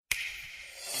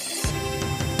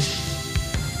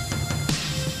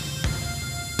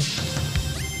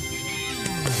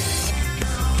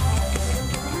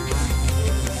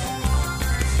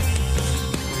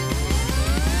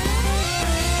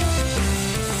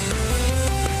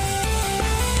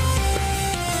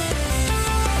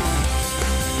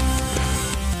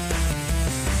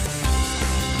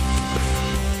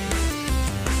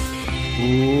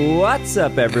What's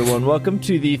up, everyone? Welcome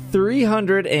to the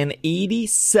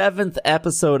 387th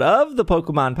episode of the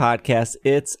Pokemon Podcast.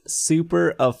 It's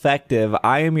super effective.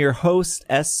 I am your host,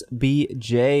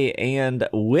 SBJ, and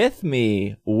with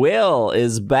me, Will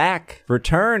is back,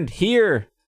 returned here.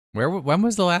 When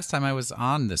was the last time I was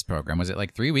on this program? Was it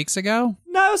like 3 weeks ago?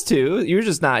 No, it was 2. You were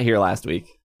just not here last week.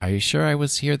 Are you sure I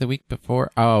was here the week before?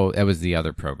 Oh, that was the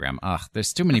other program. Ugh,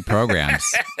 there's too many programs.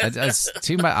 That's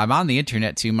too much. I'm on the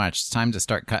internet too much. It's time to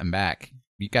start cutting back.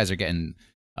 You guys are getting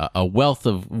a wealth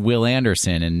of Will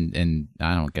Anderson, and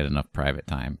I don't get enough private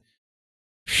time.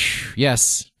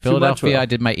 Yes, Philadelphia. I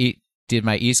did my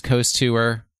East Coast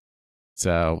tour,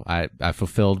 so I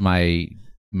fulfilled my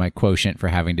quotient for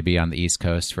having to be on the East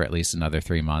Coast for at least another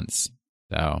 3 months.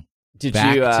 So did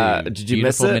you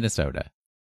miss it? Minnesota.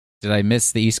 Did I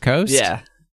miss the East Coast? Yeah.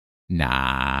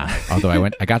 Nah. Although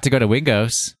I got to go to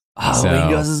Wingos. Oh,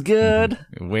 Wingos is good.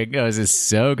 Wingos is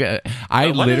so good.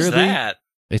 What is that?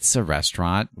 It's a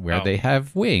restaurant where they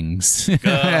have wings.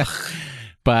 Ugh.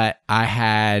 But I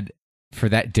had, for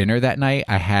that dinner that night,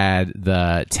 I had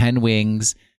the 10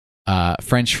 wings,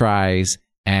 French fries,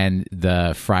 and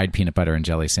the fried peanut butter and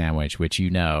jelly sandwich, which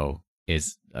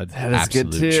is an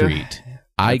absolute treat.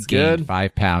 I gained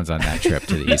 5 pounds on that trip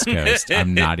to the East Coast.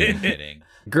 I'm not even kidding.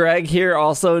 Greg here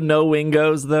also, no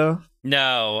Wingos, though?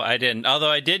 No, I didn't.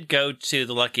 Although I did go to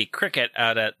the Lucky Cricket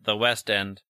out at the West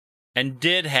End and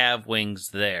did have wings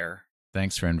there.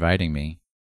 Thanks for inviting me.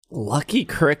 Lucky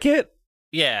Cricket?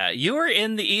 Yeah, you were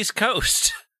in the East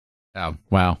Coast. Oh,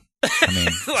 well. I mean,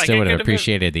 Like, still I would have could've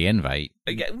appreciated the invite.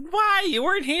 Why? You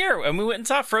weren't here. And we went and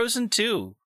saw Frozen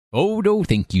 2. Oh, no,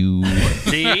 thank you.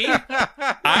 See?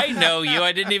 I know you.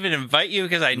 I didn't even invite you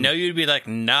because I know you'd be like,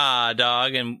 nah,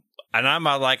 dog. And I'm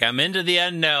like, I'm into the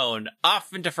unknown.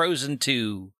 Off into Frozen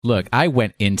 2. Look, I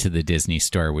went into the Disney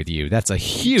store with you. That's a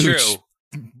huge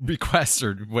request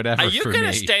or whatever You for could me.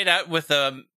 have stayed out with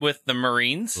the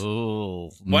Marines. Oh,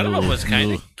 One of them was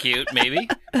kind of cute, maybe.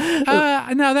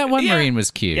 No, that one Marine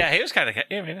was cute. Yeah, he was kind of.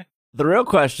 Yeah, The real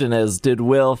question is, did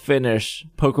Will finish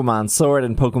Pokemon Sword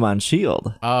and Pokemon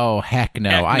Shield? Oh, heck no.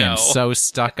 Heck I no. am so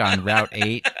stuck on Route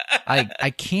 8. I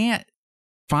can't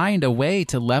find a way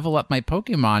to level up my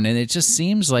Pokemon, and it just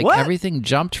seems like everything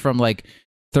jumped from like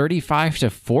 35 to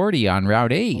 40 on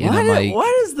Route 8. And I'm like,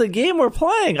 what is the game we're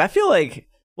playing? I feel like,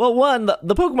 well, one,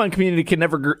 the Pokemon community can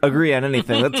never agree on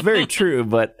anything. That's very true,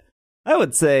 but I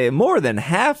would say more than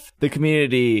half the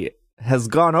community has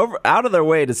gone out of their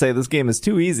way to say this game is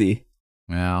too easy.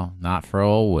 well, not for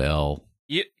old Will.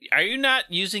 Are you not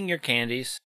using your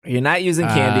candies? You're not using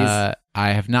candies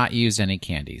I have not used any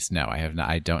candies. No, I have not.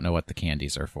 I don't know what the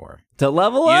candies are for. to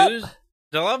level up?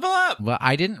 To level up. Well,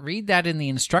 I didn't read that in the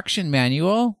instruction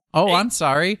manual. Oh, I'm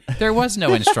sorry. There was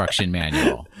no instruction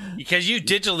manual. Because you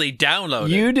digitally downloaded.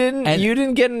 You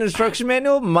didn't get an instruction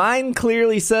manual? Mine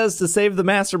clearly says to save the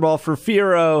Master Ball for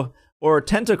Fearow or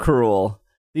Tentacruel.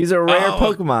 These are rare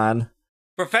Pokemon.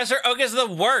 Professor Oak is the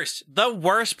worst. The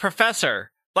worst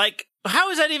professor. Like, how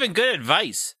is that even good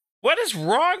advice? What is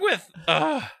wrong with...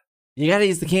 You gotta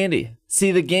use the candy.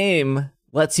 See, the game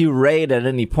lets you raid at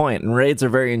any point, and raids are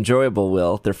very enjoyable,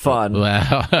 Will. They're fun.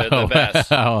 Well, They're the best.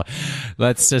 well,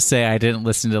 let's just say I didn't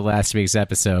listen to last week's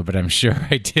episode, but I'm sure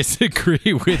I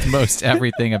disagree with most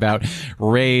everything about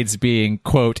raids being,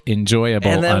 quote, enjoyable,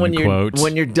 And then unquote.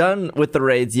 when you're done with the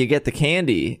raids, you get the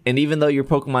candy. And even though your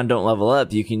Pokemon don't level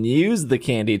up, you can use the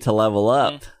candy to level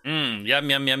up. Yum, yum,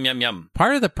 yum, yum, yum.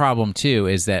 Part of the problem, too,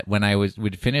 is that when I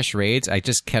would finish raids, I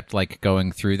just kept like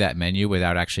going through that menu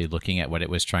without actually looking at what it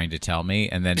was trying to tell me.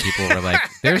 And then people were like,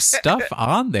 there's stuff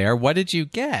on there. What did you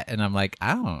get? And I'm like,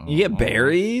 I don't know. You get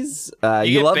berries. You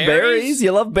You get love berries? berries?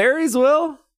 You love berries,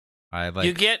 Will? I like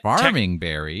You get farming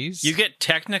berries. You get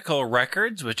technical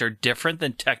records, which are different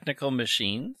than technical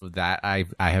machines. That I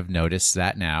have noticed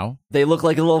that now. They look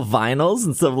like little vinyls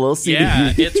instead of little CDs.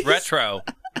 Yeah, it's retro.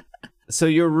 So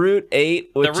your Route 8,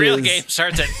 which The real is... game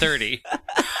starts at 30.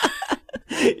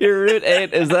 Your Route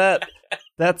 8, is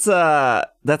that's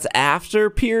after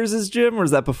Piers' gym, or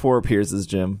is that before Piers'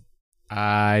 gym?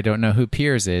 I don't know who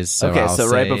Piers is, so Okay, I'll so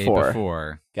right say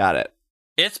before. Got it.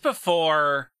 It's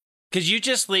before, because you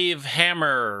just leave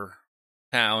Hammer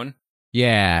Town.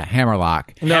 Yeah,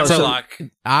 Hammerlock. No, so- Hammerlock.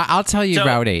 I'll tell you So-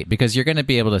 Route 8 because you're going to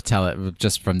be able to tell it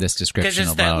just from this Because description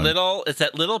it's alone.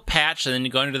 that little patch, and then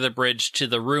you go under the bridge to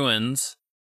the ruins.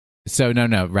 So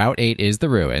no, Route 8 is the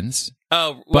ruins.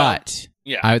 Oh, well, But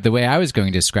yeah. the way I was going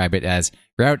to describe it as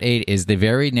Route 8 is the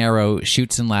very narrow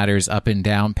chutes and ladders up and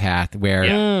down path where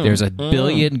there's a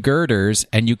billion girders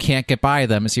and you can't get by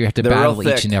them, so you have to They're real battle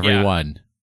each thick. and every Yeah. one.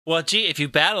 Well, gee, if you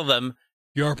battle them,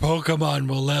 your Pokemon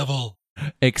will level.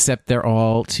 Except they're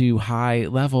all too high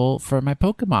level for my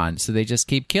Pokemon, so they just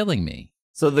keep killing me.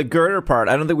 So the girder part,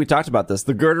 I don't think we talked about this.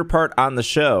 The girder part on the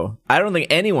show, I don't think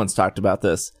anyone's talked about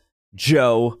this.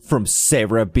 Joe from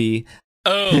Sarah B.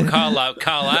 Oh, call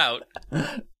out.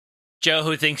 Joe,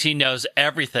 who thinks he knows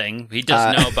everything. He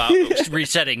doesn't know about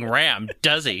resetting RAM,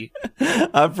 does he?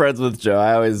 I'm friends with Joe.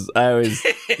 I always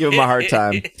give him a hard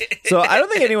time. So I don't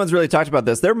think anyone's really talked about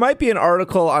this. There might be an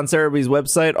article on Sarah B's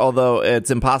website, although it's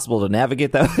impossible to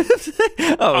navigate that.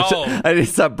 I need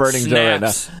to stop burning Joe right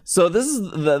now. So this is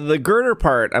the girder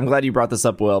part. I'm glad you brought this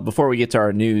up, Will. Before we get to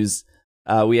our news,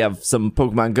 we have some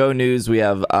Pokemon Go news. We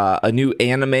have a new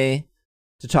anime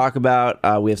to talk about.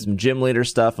 We have some gym leader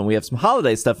stuff, and we have some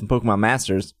holiday stuff in Pokemon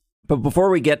Masters. But before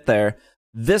we get there,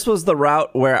 this was the route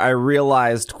where I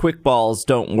realized quick balls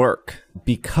don't work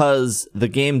because the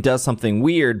game does something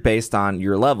weird based on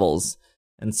your levels.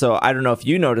 And so I don't know if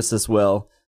you noticed this, Will,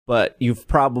 but you've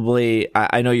probably,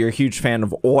 I know you're a huge fan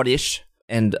of Oddish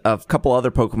and a couple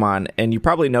other Pokemon, and you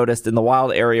probably noticed in the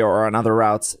wild area or on other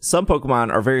routes, some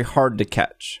Pokemon are very hard to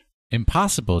catch.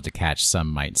 Impossible to catch, some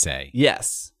might say.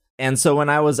 Yes. And so when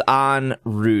I was on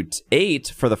Route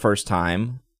 8 for the first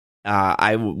time,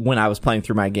 when I was playing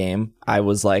through my game, I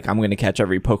was like, I'm going to catch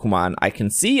every Pokemon I can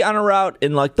see on a route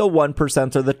in like the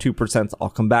 1% or the 2% I'll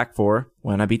come back for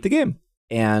when I beat the game.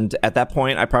 And at that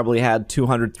point, I probably had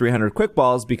 200, 300 quick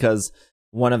balls because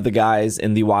one of the guys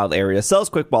in the wild area sells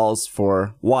quick balls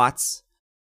for watts,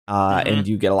 and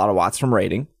you get a lot of watts from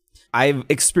raiding. I've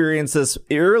experienced this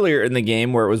earlier in the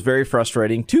game where it was very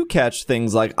frustrating to catch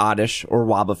things like Oddish or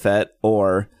Wobbuffet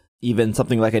or even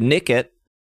something like a Nickit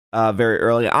very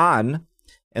early on.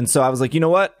 And so I was like, you know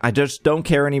what? I just don't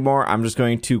care anymore. I'm just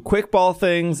going to quick ball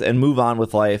things and move on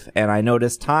with life. And I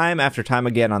noticed time after time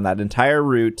again on that entire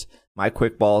route, my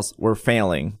quick balls were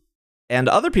failing. And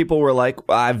other people were like,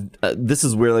 this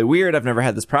is really weird. I've never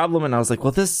had this problem. And I was like,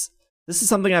 well, this is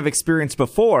something I've experienced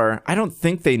before. I don't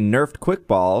think they nerfed quick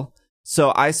ball.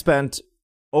 So I spent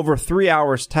over 3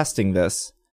 hours testing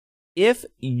this. If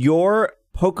your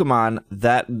Pokemon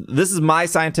this is my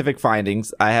scientific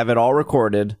findings. I have it all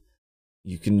recorded.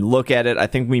 You can look at it. I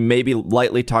think we maybe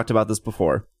lightly talked about this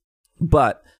before.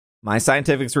 But my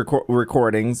scientific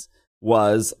recordings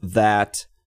was that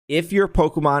if your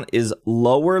Pokemon is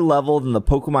lower level than the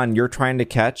Pokemon you're trying to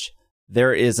catch,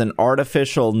 there is an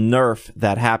artificial nerf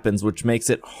that happens, which makes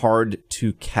it hard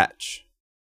to catch.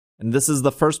 And this is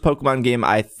the first Pokemon game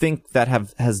I think that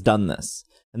has done this.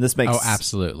 And this makes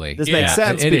absolutely. This makes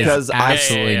sense because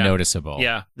absolutely noticeable.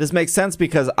 Yeah. This makes sense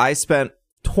because I spent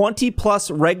 20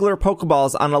 plus regular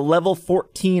Pokeballs on a level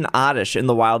 14 Oddish in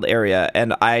the wild area,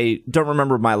 and I don't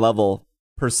remember my level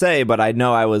per se, but I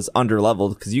know I was under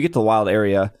leveled because you get to the wild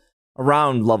area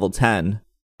around level 10.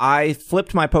 I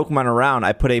flipped my Pokemon around.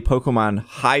 I put a Pokemon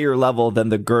higher level than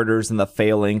the Girders and the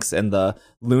Phalanx and the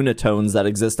Lunatones that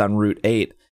exist on Route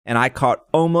 8. And I caught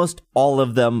almost all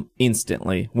of them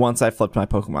instantly once I flipped my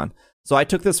Pokemon. So I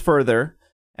took this further,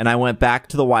 and I went back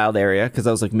to the wild area because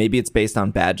I was like, maybe it's based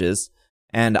on badges.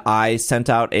 And I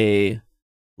sent out a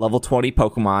level 20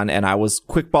 Pokemon, and I was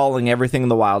quickballing everything in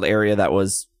the wild area that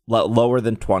was lower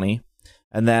than 20.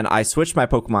 And then I switched my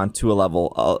Pokemon to a level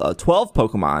 12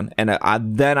 Pokemon,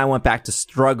 and then I went back to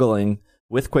struggling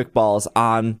with quickballs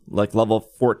on like level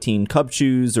 14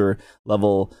 Cubchoos or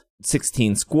level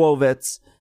 16 Squovits.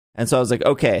 And so I was like,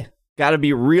 okay, gotta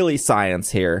be really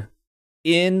science here.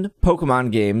 In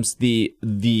Pokemon games, the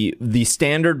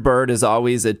standard bird is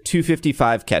always a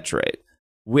 255 catch rate,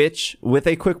 which with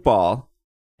a quick ball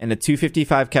and a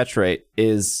 255 catch rate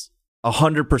is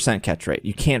 100% catch rate.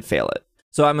 You can't fail it.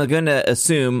 So I'm going to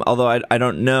assume, although I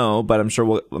don't know, but I'm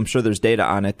sure there's data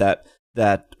on it that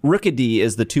Rookidee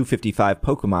is the 255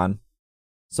 Pokemon.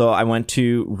 So I went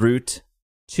to Route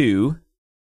 2.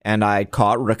 And I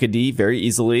caught Rookidee very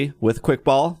easily with Quick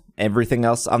Ball. Everything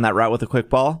else on that route with a Quick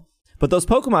Ball. But those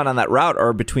Pokemon on that route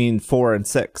are between 4 and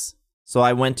 6. So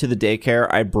I went to the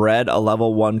daycare. I bred a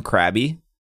level 1 Krabby.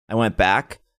 I went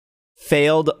back.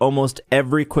 Failed almost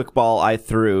every Quick Ball I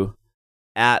threw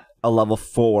at a level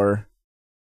 4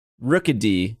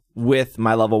 Rookidee with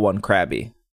my level 1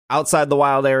 Krabby. Outside the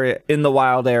wild area, in the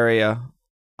wild area,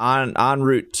 on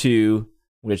Route 2,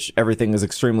 which everything is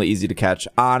extremely easy to catch,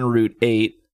 on Route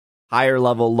 8, higher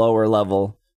level, lower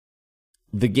level,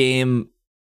 the game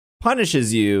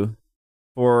punishes you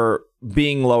for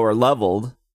being lower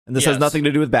leveled. And this has nothing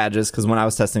to do with badges, because when I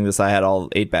was testing this, I had all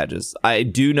 8 badges. I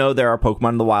do know there are Pokemon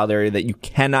in the wild area that you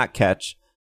cannot catch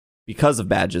because of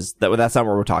badges. That's not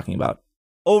what we're talking about.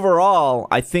 Overall,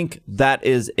 I think that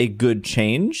is a good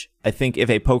change. I think if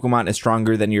a Pokemon is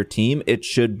stronger than your team, it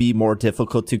should be more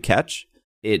difficult to catch.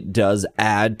 it does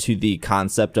add to the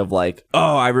concept of like,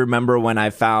 oh, I remember when I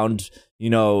found,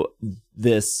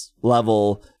 this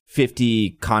level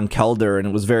 50 Conkeldurr and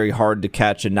it was very hard to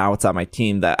catch and now it's on my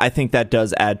team. That I think that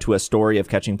does add to a story of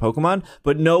catching Pokemon,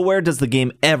 but nowhere does the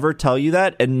game ever tell you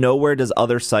that, and nowhere does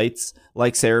other sites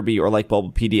like Cerebi or like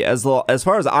Bulbapedia, as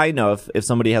far as I know, if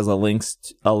somebody has a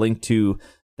link to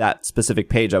that specific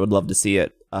page, I would love to see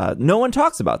it. No one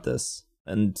talks about this.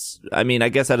 And I mean, I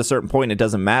guess at a certain point it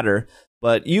doesn't matter,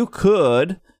 but you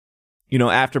could,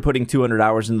 after putting 200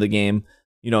 hours into the game,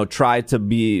 try to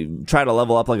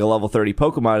level up like a level 30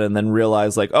 Pokemon and then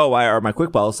realize like, oh, why are my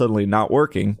quick balls suddenly not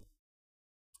working?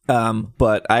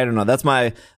 But I don't know. That's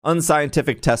my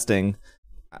unscientific testing.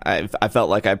 I felt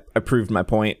like I proved my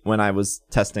point when I was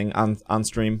testing on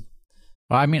stream.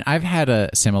 Well, I mean, I've had a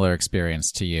similar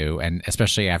experience to you, and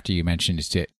especially after you mentioned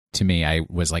it to me, I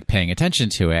was like paying attention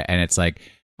to it, and it's like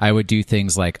I would do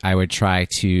things like I would try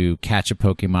to catch a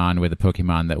Pokemon with a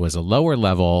Pokemon that was a lower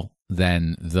level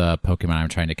than the Pokemon I'm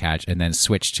trying to catch, and then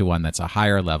switch to one that's a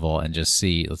higher level and just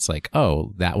see, it's like,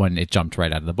 oh, that one, it jumped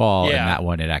right out of the ball, and that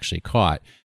one it actually caught.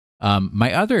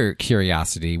 My other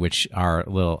curiosity, which are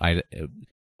little,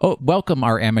 welcome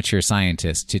our amateur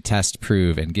scientists to test,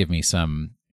 prove, and give me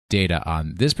some data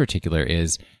on this particular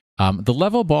is the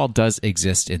level ball does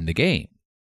exist in the game,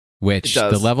 which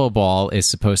the level ball is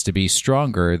supposed to be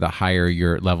stronger the higher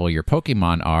your level your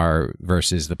Pokemon are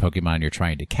versus the Pokemon you're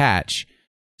trying to catch.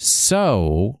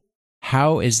 So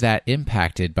how is that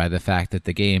impacted by the fact that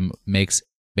the game makes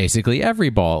basically every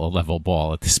ball a level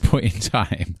ball at this point in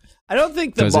time? I don't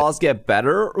think the balls get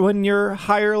better when you're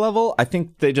higher level. I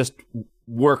think they just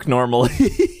work normally.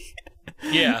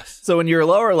 Yeah. So when you're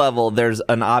lower level, there's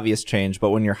an obvious change, but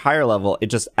when you're higher level, it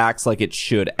just acts like it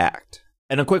should act.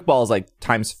 And a quick ball is like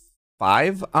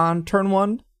 ×5 on turn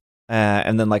 1,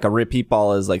 and then like a repeat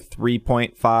ball is like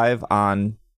 3.5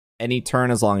 on any turn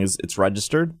as long as it's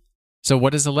registered. So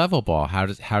what is a level ball? How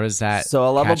does that so a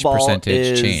level ball percentage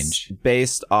is change?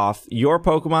 Based off your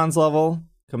Pokemon's level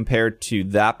compared to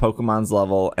that Pokemon's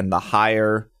level, and the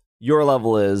higher your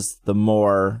level is, the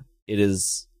more it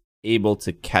is able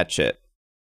to catch it.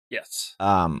 Yes.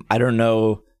 I don't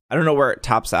know where it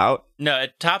tops out. No,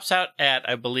 it tops out at,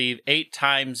 I believe, 8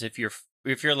 times if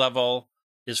your level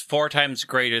is 4 times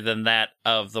greater than that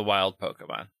of the wild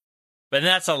Pokemon. But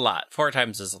that's a lot. 4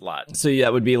 times is a lot. So yeah,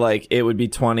 it would be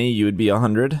 20, you would be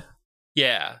 100.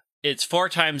 Yeah. It's 4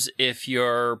 times if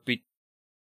you're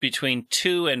between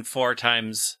 2 and 4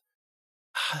 times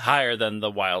higher than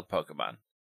the wild Pokemon.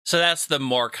 So that's the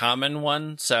more common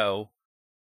one. So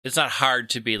it's not hard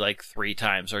to be like 3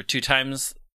 times or 2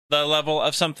 times the level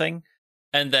of something.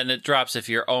 And then it drops if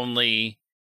you're only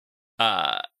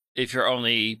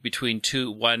between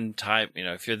 1 time,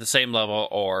 if you're the same level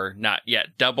or not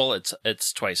yet double,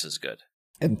 it's twice as good.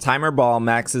 And Timer Ball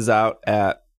maxes out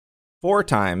at 4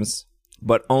 times,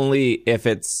 but only if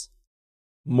it's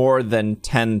more than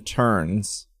 10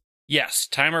 turns. Yes,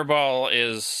 Timer Ball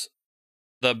is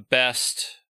the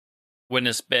best when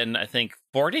it's been, I think,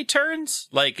 40 turns?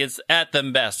 Like, it's at the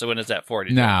best when it's at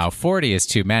 40 No, turns. 40 is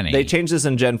too many. They changed this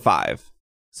in Gen 5.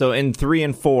 So in 3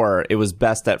 and 4, it was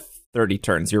best at 30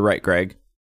 turns. You're right, Greg.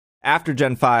 After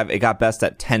Gen 5, it got best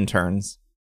at 10 turns.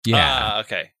 Yeah.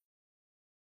 Okay.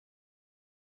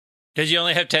 Because you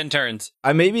only have 10 turns.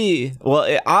 On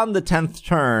the 10th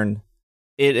turn,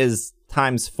 it is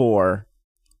 ×4.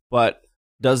 But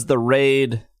does the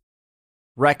raid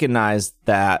recognize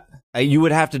that you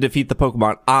would have to defeat the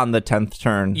Pokemon on the 10th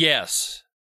turn? Yes.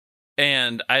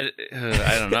 And I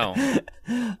don't know.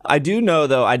 I do know,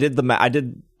 though, I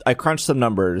crunched some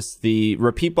numbers. The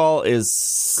Repeat Ball is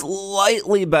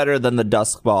slightly better than the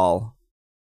Dusk Ball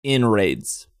in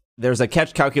raids. There's a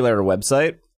catch calculator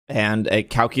website, and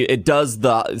it does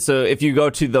so if you go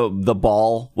to the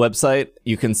ball website,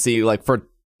 you can see like for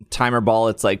Timer Ball,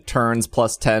 it's like turns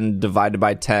plus 10 divided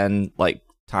by 10, like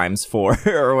 ×4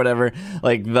 or whatever.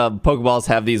 Like the Pokeballs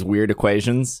have these weird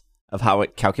equations of how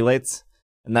it calculates,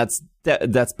 and that's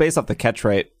based off the catch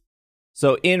rate.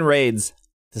 So in raids,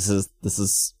 this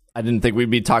is I didn't think we'd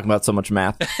be talking about so much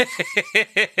math.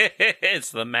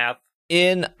 It's the math.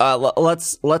 In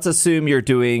let's assume you're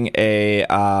doing a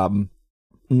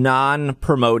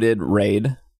non-promoted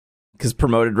raid, because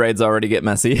promoted raids already get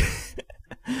messy.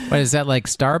 What is that, like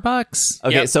Starbucks?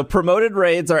 Okay, Yep. So promoted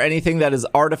raids are anything that is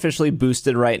artificially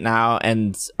boosted right now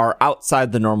and are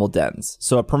outside the normal dens.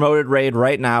 So a promoted raid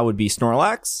right now would be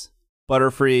Snorlax,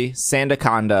 Butterfree,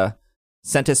 Sandaconda,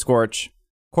 Centiskorch,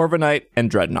 Corviknight, and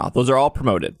Dreadnought. Those are all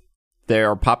promoted. They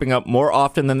are popping up more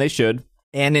often than they should,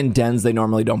 and in dens they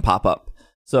normally don't pop up.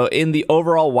 So in the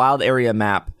overall wild area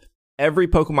map, every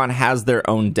Pokemon has their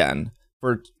own den.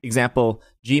 For example,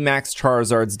 Gmax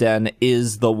Charizard's den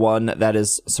is the one that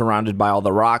is surrounded by all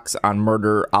the rocks on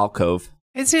Murder Alcove.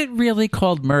 Is it really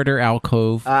called Murder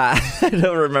Alcove? I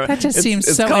don't remember. That just seems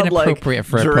it's so called, inappropriate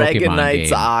for a Dragon Pokemon Knight's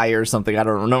game. Eye or something. I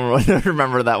don't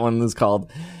remember what that one is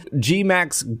called.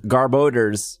 Gmax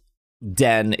Garbodor's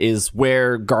den is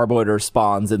where Garbodor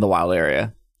spawns in the wild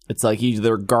area. It's like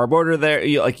either Garbodor there,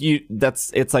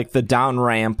 it's like the down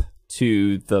ramp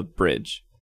to the bridge.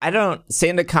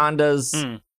 Sandaconda's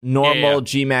normal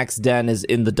Gmax den is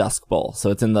in the Dusk Bowl,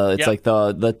 so it's like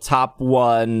the top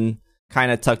one,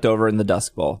 kind of tucked over in the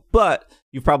Dusk Bowl. But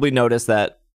you've probably noticed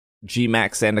that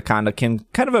Gmax Sandaconda can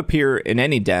kind of appear in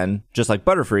any den, just like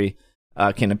Butterfree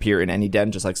can appear in any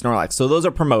den, just like Snorlax. So those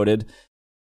are promoted.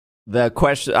 The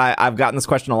question, I've gotten this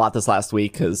question a lot this last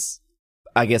week because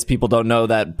I guess people don't know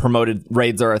that promoted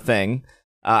raids are a thing.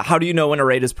 How do you know when a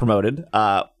raid is promoted?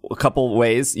 A couple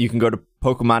ways. You can go to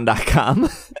Pokemon.com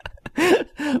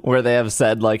where they have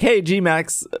said like, hey,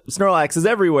 Gmax Snorlax is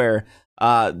everywhere.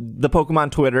 The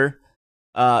Pokemon Twitter,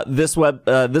 this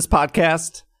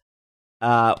podcast,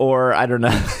 or I don't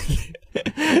know.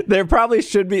 There probably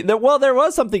should be. There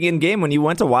was something in game when you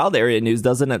went to Wild Area News,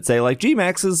 doesn't it say like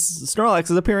Snorlax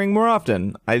is appearing more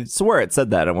often? I swear it said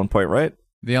that at one point, right?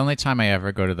 The only time I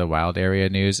ever go to the Wild Area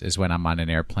News is when I'm on an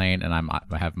airplane and I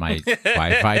have my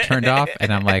Wi-Fi turned off,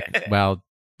 and I'm like, well,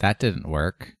 that didn't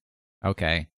work.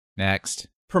 Okay, next.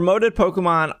 Promoted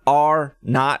Pokemon are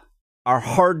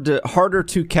harder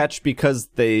to catch because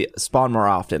they spawn more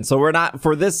often. So we're not,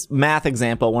 for this math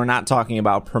example, we're not talking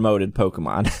about promoted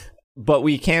Pokemon. But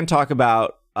we can talk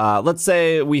about, let's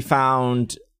say we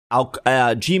found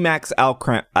Gmax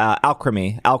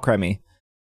Alcremie.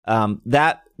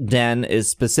 That den is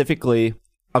specifically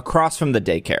across from the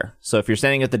daycare. So if you're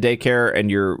standing at the daycare and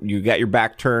you got your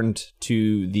back turned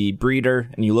to the breeder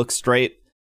and you look straight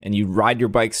and you ride your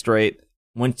bike straight,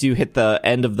 once you hit the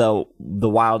end of the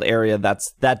wild area,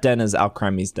 that den is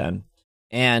Alcremie's den.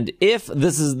 And if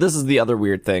this is the other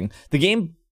weird thing, the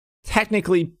game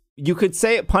technically, you could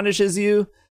say it punishes you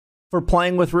for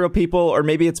playing with real people, or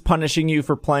maybe it's punishing you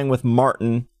for playing with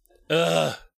Martin.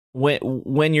 Ugh.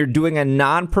 When you're doing a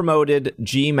non-promoted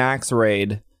Gmax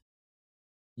raid,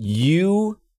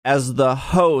 you as the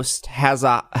host have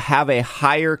a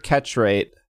higher catch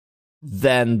rate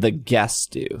than the guests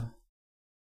do.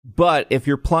 But if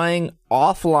you're playing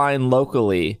offline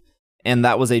locally, and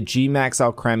that was a Gmax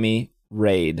Alcremie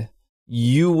raid,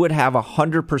 you would have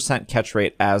 100% catch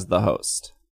rate as the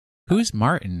host. Who's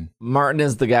Martin? Martin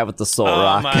is the guy with the soul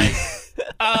rock.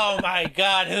 Oh my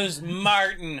God, who's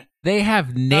Martin? They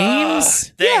have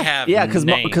names? Have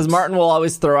because Martin will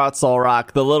always throw out Soul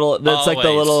Rock. It's like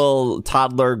the little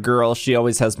toddler girl. She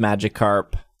always has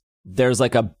Magikarp. There's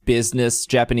like a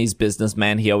Japanese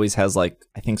businessman. He always has like,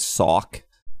 I think, Sawk.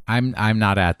 I'm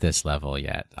not at this level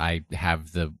yet. I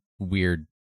have the weird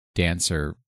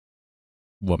dancer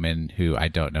woman who I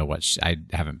don't know I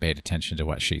haven't paid attention to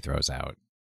what she throws out.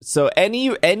 So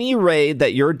any raid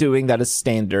that you're doing that is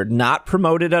standard, not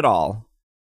promoted at all,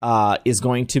 is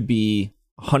going to be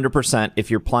 100% if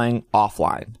you're playing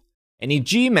offline. Any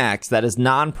Gmax that is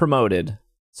non-promoted,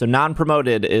 so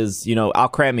non-promoted is,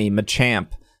 Alcremie, Machamp,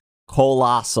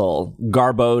 Colossal,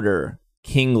 Garbodor,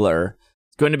 Kingler.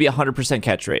 It's going to be 100%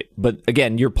 catch rate. But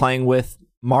again, you're playing with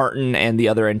Martin and the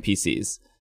other NPCs.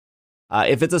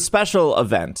 If it's a special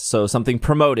event, so something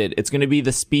promoted, it's going to be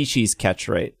the species catch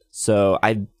rate. So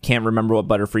I can't remember what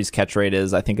Butterfree's catch rate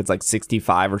is. I think it's like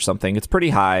 65 or something. It's pretty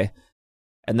high.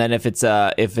 And then if it's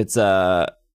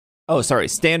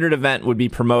standard event would be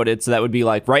promoted. So that would be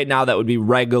like, right now, that would be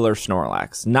regular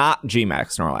Snorlax, not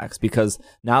Gmax Snorlax. Because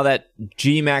now that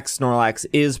Gmax Snorlax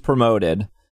is promoted,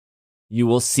 you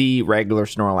will see regular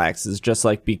Snorlaxes, just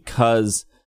like because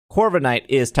Corviknight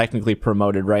is technically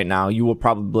promoted right now. You will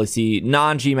probably see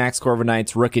non-Gmax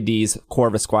Corviknights, Rookidis,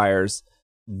 Corvisquires.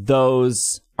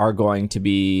 Those are going to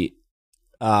be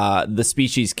the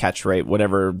species catch rate,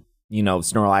 whatever,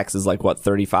 Snorlax is like,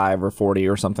 35 or 40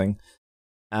 or something.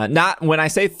 Not when I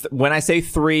say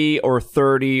 3 or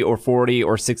 30 or 40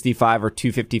 or 65 or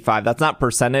 255, that's not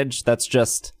percentage. That's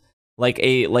just like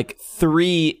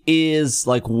 3 is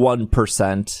like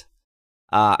 1%.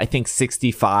 I think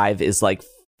 65 is like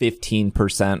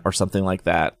 15% or something like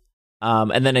that.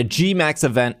 And then a Gmax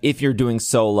event, if you're doing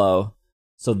solo,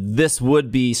 so this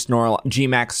would be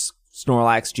Gmax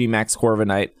Snorlax, Gmax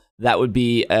Corviknight. That would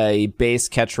be a base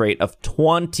catch rate of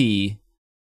 20,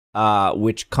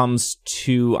 which comes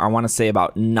to, I want to say,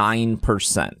 about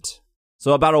 9%.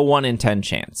 So about a 1 in 10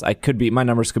 chance. My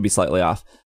numbers could be slightly off.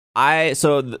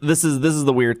 This is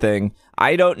the weird thing.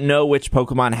 I don't know which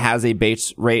Pokemon has a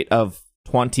base rate of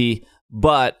 20,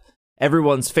 but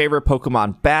everyone's favorite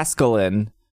Pokemon,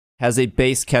 Basculin, has a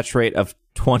base catch rate of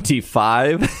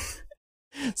 25.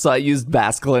 So I used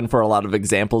Basculin for a lot of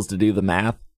examples to do the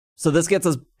math. So this gets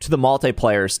us to the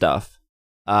multiplayer stuff.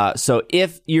 So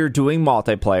if you're doing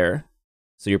multiplayer,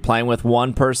 so you're playing with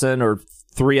one person or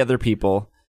 3 other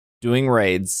people doing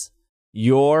raids,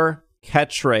 your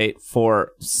catch rate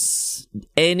for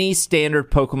any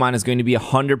standard Pokemon is going to be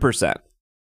 100%.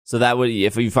 So that would,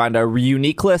 if you find a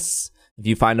Reuniclus, if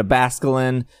you find a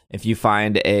Basculin, if you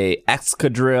find a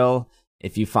Excadrill,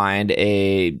 if you find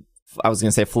I was going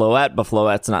to say Floette, but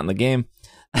Floette's not in the game.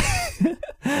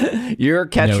 Your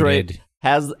catch rate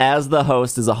as the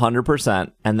host is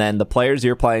 100%, and then the players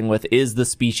you're playing with is the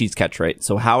species catch rate.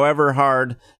 So however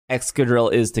hard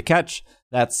Excadrill is to catch,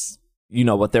 that's,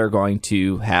 what they're going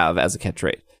to have as a catch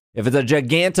rate. If it's a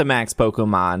Gigantamax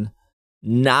Pokemon,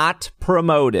 not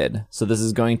promoted, so this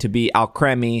is going to be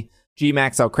Alcremie,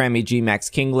 Gmax Alcremie, Gmax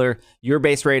Kingler, your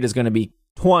base rate is going to be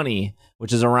 20,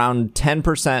 which is around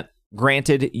 10%.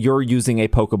 Granted, you're using a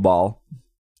Pokeball.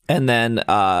 And then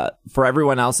for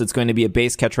everyone else, it's going to be a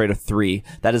base catch rate of 3.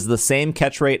 That is the same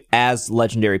catch rate as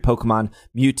legendary Pokemon.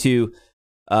 Mewtwo,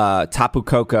 Tapu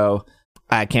Koko.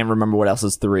 I can't remember what else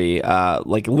is 3.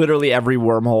 Like literally every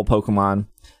wormhole Pokemon.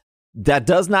 That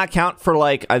does not count for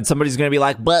somebody's going to be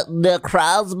like, but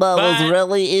Necrozma was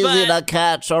really easy to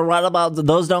catch. Or what about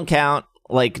those? Don't count.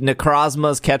 Like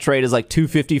Necrozma's catch rate is like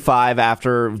 255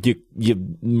 after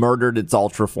you murdered its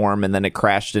Ultra form and then it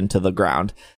crashed into the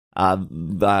ground.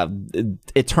 Eternatus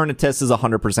is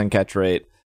 100% catch rate.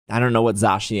 I don't know what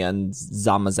Zacian and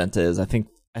Zamazenta is. I think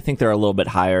they're a little bit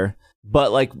higher.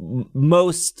 But like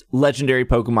most legendary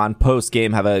Pokemon post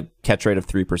game have a catch rate of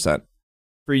 3%.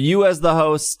 For you as the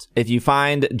host, if you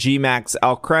find Gmax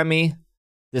Alcremie,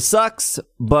 this sucks,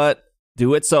 but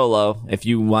do it solo if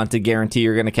you want to guarantee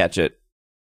you're going to catch it.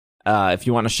 If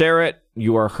you want to share it,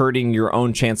 you are hurting your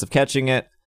own chance of catching it.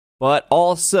 But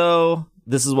also,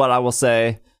 this is what I will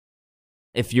say.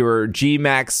 If you're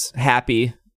Gmax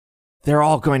happy, they're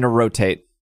all going to rotate.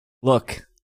 Look,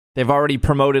 they've already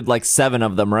promoted like 7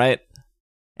 of them, right?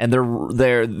 And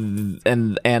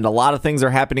and a lot of things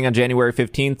are happening on January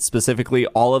 15th. Specifically,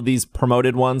 all of these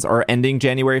promoted ones are ending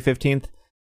January 15th.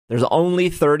 There's only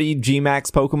 30 Gmax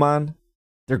Pokemon.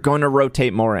 They're going to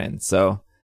rotate more in. So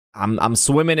I'm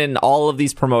swimming in all of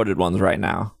these promoted ones right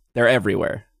now. They're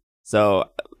everywhere. So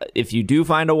if you do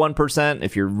find a 1%,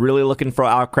 if you're really looking for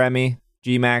Alcremie,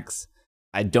 Gmax,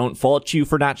 I don't fault you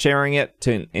for not sharing it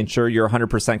to ensure your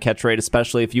 100% catch rate,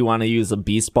 especially if you want to use a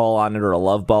Beast Ball on it or a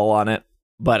Love Ball on it.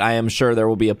 But I am sure there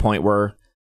will be a point where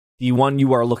the one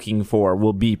you are looking for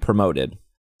will be promoted.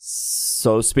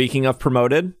 So speaking of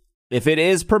promoted, if it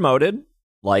is promoted,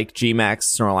 like Gmax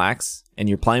Snorlax, and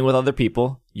you're playing with other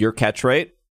people, your catch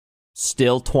rate,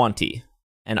 still 20.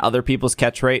 And other people's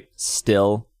catch rate,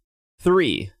 still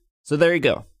 3. So there you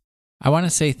go. I want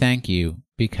to say thank you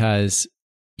because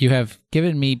you have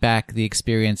given me back the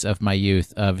experience of my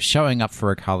youth of showing up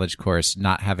for a college course,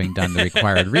 not having done the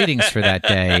required readings for that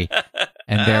day,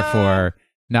 and therefore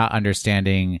not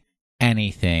understanding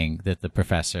anything that the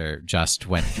professor just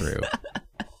went through.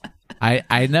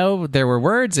 I know there were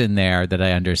words in there that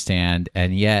I understand,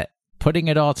 and yet putting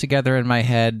it all together in my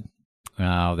head,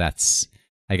 I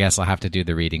guess I'll have to do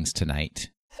the readings tonight.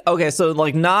 Okay, so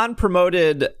like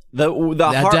non-promoted,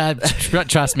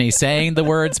 trust me, saying the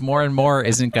words more and more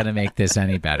isn't going to make this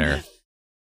any better.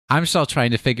 I'm still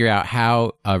trying to figure out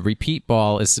how a repeat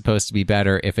ball is supposed to be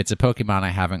better if it's a Pokemon I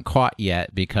haven't caught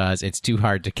yet because it's too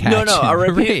hard to catch. No, a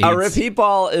repeat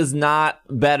ball is not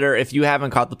better if you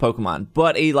haven't caught the Pokemon.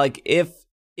 But if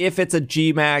it's a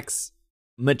Gmax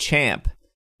Machamp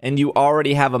and you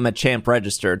already have a Machamp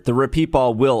registered, the repeat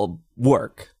ball will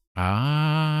work.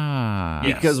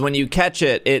 Because when you catch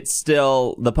it,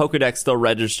 the Pokedex still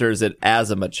registers it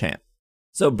as a Machamp.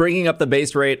 So bringing up the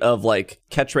base rate of like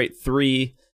catch rate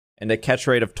 3 and a catch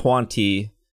rate of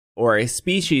 20 or a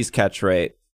species catch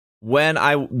rate, when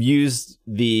I used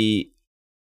the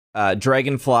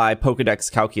Dragonfly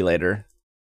Pokedex calculator,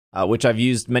 which I've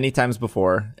used many times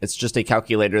before, it's just a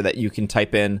calculator that you can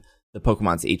type in the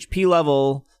Pokemon's HP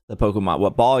level, the Pokemon,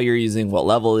 what ball you're using, what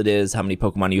level it is, how many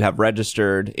Pokemon you have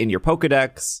registered in your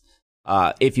Pokedex,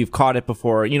 if you've caught it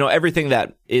before, everything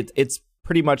that it's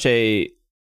pretty much a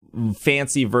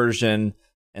fancy version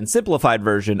and simplified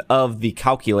version of the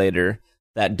calculator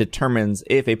that determines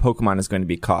if a Pokemon is going to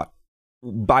be caught.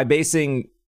 By basing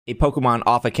a Pokemon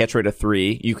off a catch rate of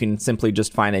 3, you can simply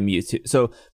just find a Mewtwo.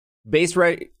 So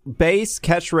base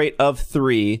catch rate of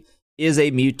 3 is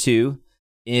a Mewtwo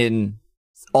in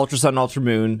Ultra Sun, Ultra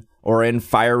Moon, or in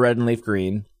Fire Red and Leaf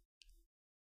Green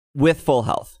with full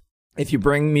health. If you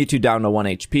bring Mewtwo down to 1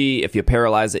 HP, if you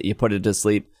paralyze it, you put it to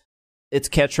sleep, its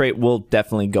catch rate will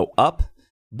definitely go up.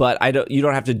 But you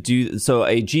don't have to do so.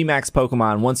 A G-Max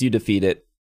Pokemon, once you defeat it,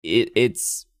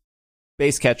 its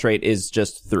base catch rate is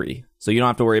just 3. So you don't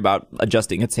have to worry about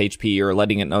adjusting its HP or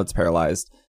letting it know it's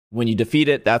paralyzed. When you defeat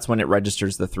it, that's when it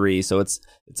registers the 3. So it's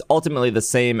ultimately the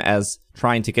same as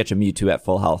trying to catch a Mewtwo at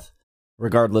full health,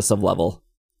 regardless of level.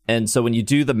 And so when you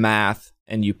do the math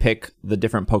and you pick the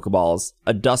different Pokeballs,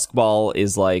 a Dusk Ball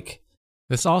is like...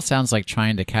 This all sounds like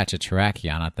trying to catch a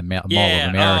Terrakion at the Mall of Yeah,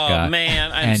 America. oh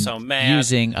man, I'm so mad.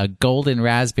 Using a golden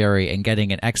raspberry and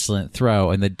getting an excellent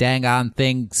throw, and the dang-on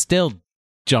thing still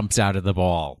jumps out of the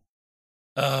ball.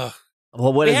 Ugh.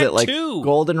 Well, what We is had it? Like two.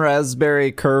 Golden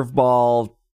Raspberry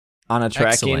Curveball on a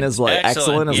Excellent. Terrakion is like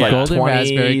Excellent, is yeah. like Golden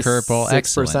Raspberry Curveball,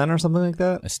 26% or something like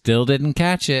that. I still didn't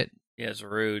catch it. Yeah, it's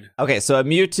rude. Okay, so a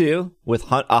Mewtwo with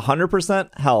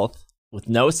 100% health with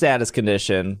no status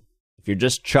condition, if you're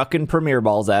just chucking Premier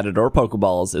Balls at it or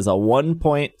Pokeballs, is a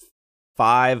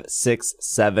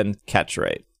 1.567 catch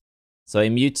rate. So a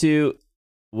Mewtwo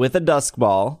with a Dusk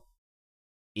Ball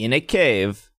in a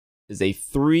cave is a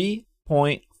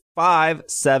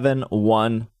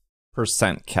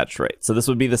 3.571% catch rate. So this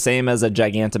would be the same as a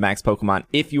Gigantamax Pokemon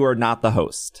if you are not the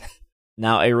host.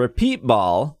 Now, a Repeat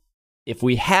Ball, if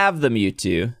we have the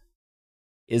Mewtwo,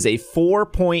 is a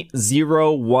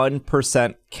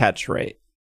 4.01% catch rate.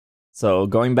 So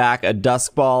going back, a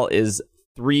Dusk Ball is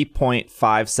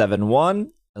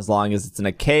 3.571 as long as it's in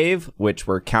a cave, which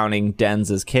we're counting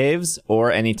dens as caves,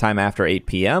 or anytime after 8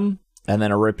 p.m. And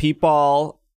then a Repeat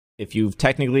Ball, if you've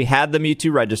technically had the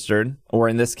Mewtwo registered, or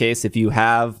in this case, if you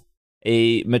have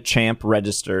a Machamp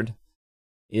registered,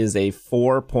 is a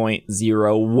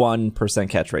 4.01%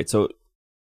 catch rate. So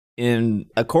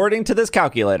according to this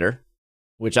calculator,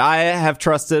 which I have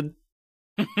trusted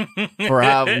for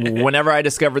whenever I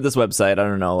discovered this website, I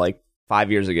don't know, like 5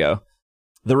 years ago,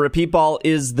 the Repeat Ball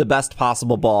is the best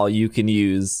possible ball you can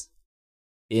use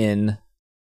in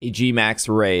a G-Max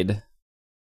raid.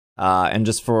 And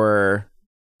just for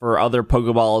other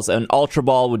Pokeballs, an Ultra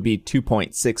Ball would be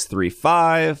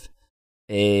 2.635.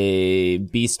 A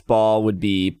Beast Ball would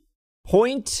be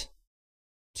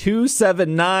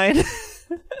 0.279.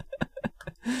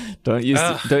 Don't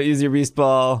use your Beast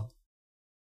Ball.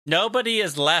 Nobody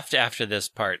is left after this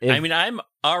part. I mean, I'm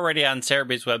already on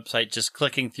Cerebee's website just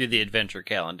clicking through the adventure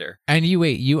calendar. And you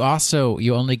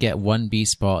only get one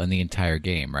Beast Ball in the entire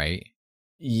game, right?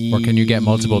 Or can you get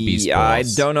multiple Beast Balls? I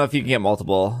don't know if you can get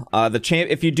multiple.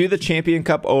 If you do the Champion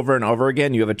Cup over and over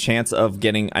again, you have a chance of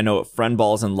getting, I know, Friend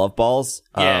Balls and Love Balls.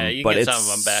 Yeah, you but get it's some of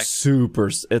them back.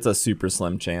 It's a super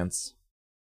slim chance.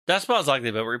 Dust Ball's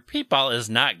likely, but Repeat Ball is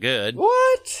not good.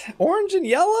 What? Orange and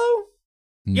yellow?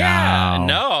 Yeah,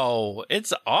 no,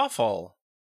 it's awful.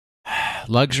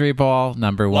 Luxury Ball,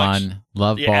 number 1.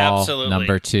 Love Ball, absolutely.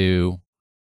 number 2.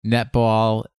 Net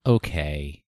Ball,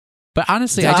 okay. But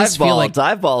honestly, I just feel like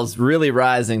Dive Ball is really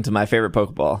rising to my favorite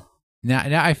Pokeball.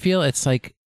 now I feel it's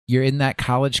like you're in that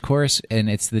college course, and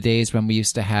it's the days when we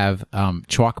used to have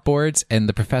chalkboards, and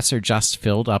the professor just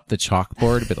filled up the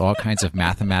chalkboard with all kinds of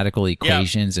mathematical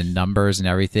equations and numbers and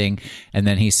everything. And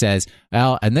then he says,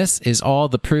 well, and this is all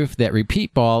the proof that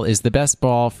Repeat Ball is the best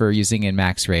ball for using in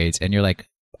max raids. And you're like,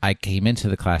 I came into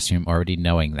the classroom already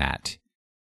knowing that.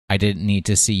 I didn't need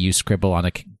to see you scribble on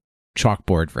a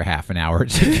chalkboard for half an hour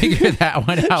to figure that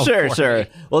one out. Sure.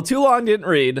 Well, too long didn't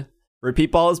read.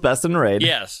 Repeat Ball is best in raid.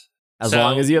 Yes. As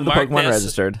long as you have the mark Pokemon this,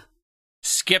 registered.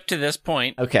 Skip to this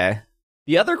point. Okay.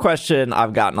 The other question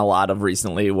I've gotten a lot of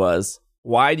recently was,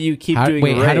 why do you keep doing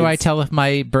raids? How do I tell if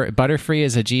my Butterfree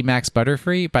is a G-Max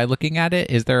Butterfree? By looking at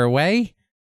it? Is there a way?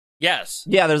 Yes.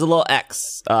 Yeah, there's a little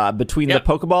X between the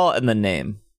Pokeball and the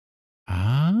name.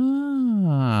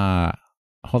 Ah.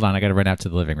 Hold on, I gotta run out to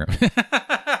the living room.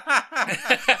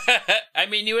 I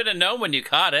mean, you would have known when you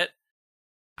caught it.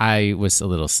 I was a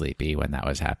little sleepy when that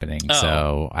was happening,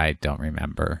 so I don't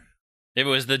remember. It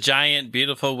was the giant,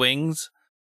 beautiful wings.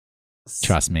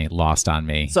 Trust me, lost on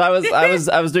me. So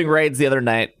I was doing raids the other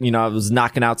night. You know, I was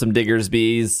knocking out some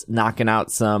Diggersbys, knocking out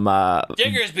some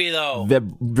Diggersby though.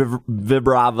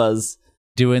 Vibravas.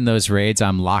 Doing those raids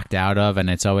I'm locked out of, and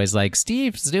it's always like,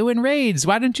 Steve's doing raids,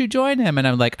 why don't you join him? And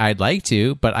I'm like, I'd like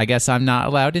to, but I guess I'm not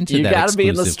allowed into that. You gotta be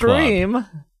in the stream, club.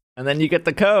 And then you get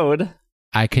the code.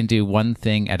 I can do one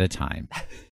thing at a time.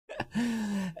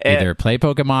 Either play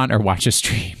Pokemon or watch a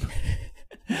stream.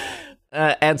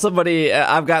 And somebody,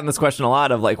 I've gotten this question a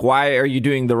lot of, like, why are you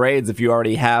doing the raids if you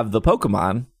already have the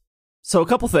Pokemon? So a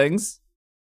couple things.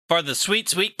 For the sweet,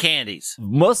 sweet candies.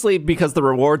 Mostly because the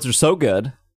rewards are so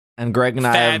good. And Greg and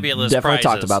I have definitely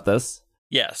talked about this.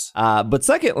 Yes. But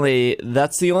secondly,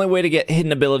 that's the only way to get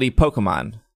hidden ability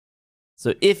Pokemon.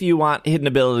 So if you want hidden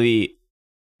ability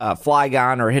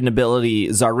Flygon or hidden ability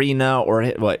Zarina or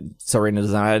Zarina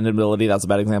does not have hidden ability, that's a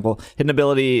bad example. Hidden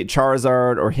ability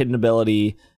Charizard or hidden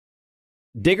ability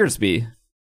Diggersby.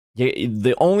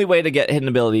 The only way to get hidden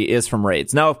ability is from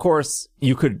raids. Now, of course,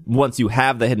 you could, once you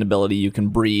have the hidden ability, you can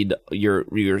breed your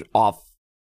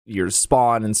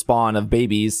spawn of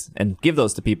babies and give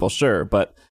those to people, sure,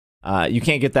 but you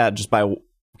can't get that just by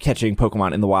catching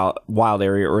Pokemon in the wild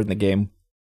area or in the game.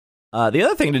 The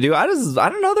other thing to do, I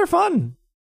don't know, they're fun.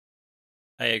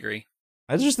 I agree.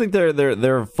 I just think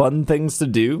they're fun things to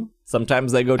do.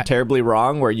 Sometimes they go terribly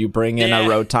wrong, where you bring in a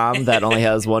Rotom that only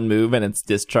has one move and it's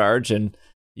Discharge, and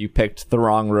you picked the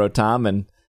wrong Rotom and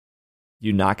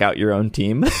you knock out your own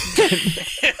team.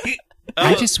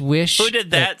 I just wish... Who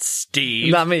did that,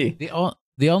 Steve? Not me.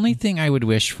 The only thing I would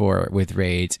wish for with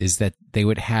raids is that they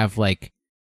would have like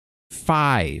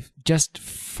 5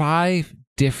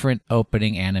 different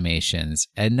opening animations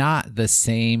and not the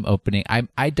same opening.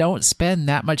 I don't spend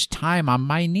that much time on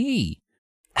my knee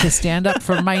to stand up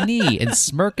from my knee and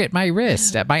smirk at my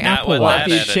wrist at my Apple Well, Watch.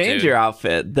 if you change your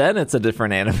outfit, then it's a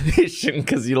different animation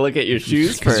because you look at your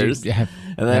shoes first, and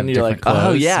then you're like, clothes.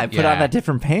 oh yeah, I put on that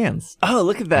different pants. Oh,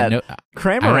 look at that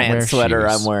Cramorant sweater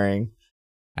I'm wearing.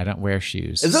 I don't wear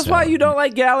shoes. Is this why you don't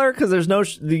like Galar? Because there's no,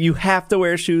 you have to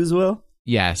wear shoes, Will?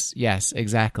 Yes,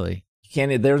 exactly.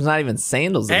 There's not even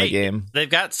sandals in the game. They've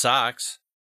got socks.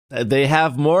 They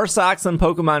have more socks than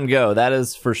Pokemon Go. That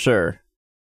is for sure.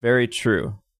 Very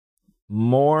true.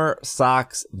 More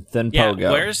socks than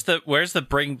Pogo. Where's the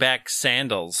bring back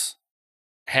sandals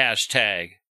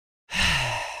hashtag?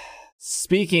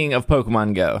 Speaking of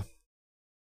Pokemon Go,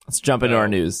 let's jump into our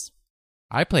news.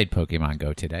 I played Pokemon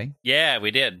Go today. Yeah,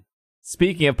 we did.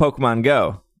 Speaking of Pokemon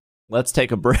Go, let's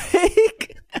take a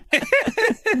break.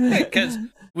 Because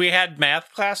we had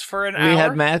math class for an hour. We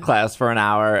had math class for an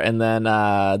hour, and then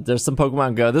there's some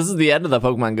Pokemon Go. This is the end of the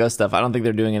Pokemon Go stuff. I don't think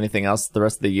they're doing anything else the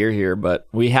rest of the year here, but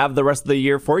we have the rest of the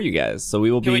year for you guys. So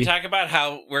we will Can we talk about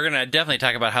how we're going to definitely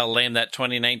talk about how lame that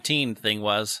 2019 thing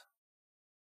was?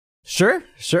 Sure.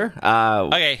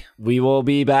 Okay. We will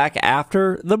be back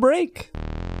after the break.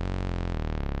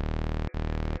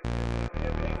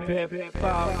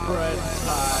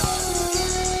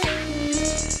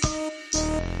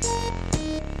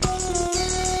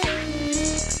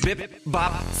 Bip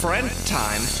Bop Friend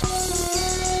Time.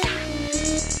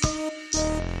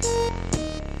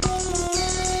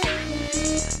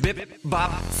 Bip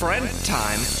Bop Friend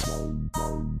Time.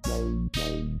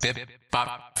 Bip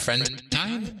Bop Friend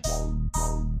Time.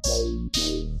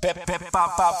 Bip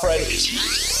Bop Bop Friend.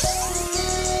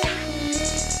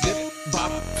 Bip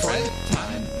Bop Friend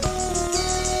Time.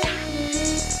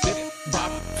 Bip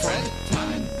Bop Friend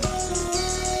Time.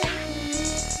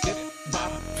 Bip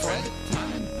Bop Friend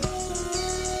Time.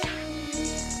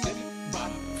 Bip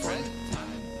Bop Friend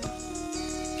Time.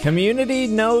 Community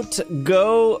note: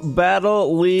 Go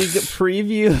Battle League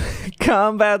preview,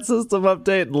 combat system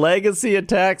update, legacy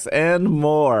attacks, and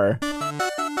more.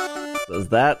 Does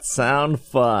that sound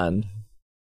fun?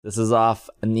 This is off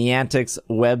Niantic's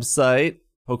website,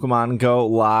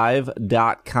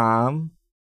 PokemonGoLive.com.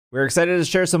 We're excited to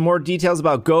share some more details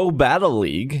about Go Battle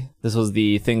League. This was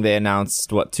the thing they announced,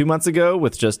 2 months ago,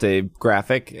 with just a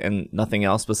graphic and nothing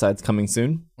else besides coming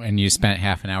soon? And you spent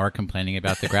half an hour complaining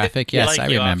about the graphic? Yes, Like I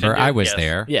you remember. often do, I was yes.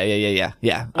 there.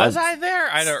 Yeah. Was I there?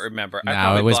 I don't remember. I No,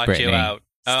 probably it was blocked Brittany. you out.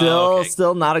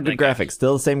 Still not a good Okay. graphic.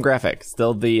 Still the same graphic.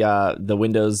 Still the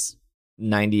Windows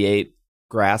 98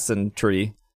 grass and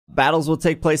tree. Battles will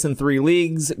take place in 3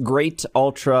 leagues: Great,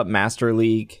 Ultra, Master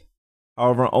League.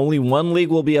 However, only one league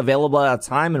will be available at a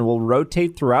time and will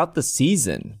rotate throughout the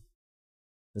season.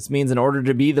 This means in order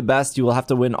to be the best, you will have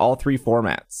to win all 3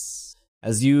 formats.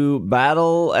 As you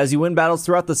win battles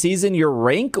throughout the season, your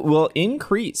rank will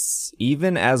increase,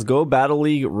 even as Go Battle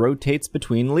League rotates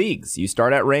between leagues. You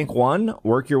start at rank 1,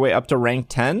 work your way up to rank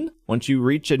 10. Once you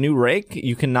reach a new rank,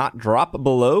 you cannot drop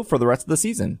below for the rest of the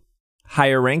season.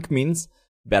 Higher rank means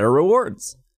better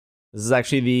rewards. This is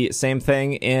actually the same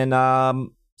thing in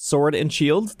Sword and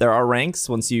Shield. There are ranks.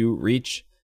 Once you reach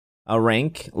a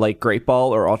rank like Great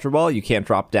Ball or Ultra Ball, you can't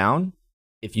drop down.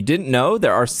 If you didn't know,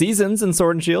 there are seasons in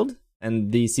Sword and Shield,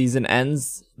 and the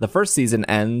first season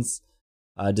ends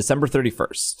December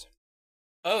 31st.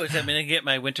 Oh, does that mean I get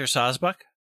my Winter Sawsbuck?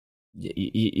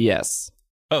 Yes.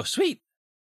 Oh, sweet.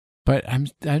 But I'm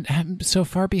so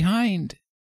far behind.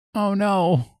 Oh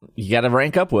no. You gotta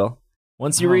rank up, Will.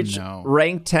 Once you reach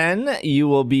rank 10, you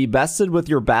will be bested with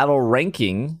your battle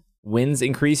ranking. Wins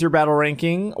increase your battle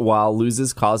ranking, while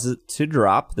loses cause it to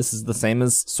drop. This is the same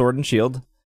as Sword and Shield.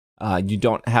 You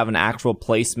don't have an actual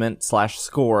placement /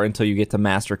 score until you get to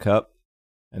Master Cup,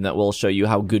 and that will show you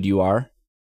how good you are.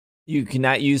 You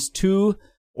cannot use 2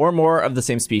 or more of the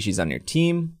same species on your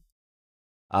team.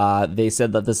 They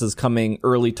said that this is coming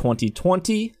early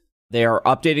 2020. They are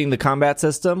updating the combat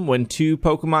system. When 2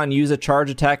 Pokemon use a charge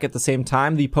attack at the same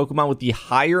time, the Pokemon with the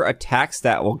higher attack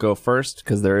stat will go first,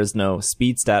 because there is no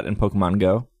speed stat in Pokemon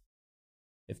Go.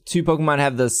 If 2 Pokemon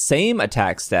have the same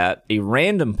attack stat, a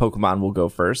random Pokemon will go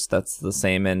first. That's the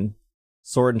same in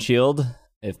Sword and Shield,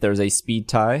 if there's a speed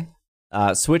tie.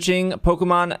 Switching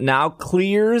Pokemon now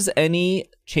clears any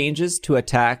changes to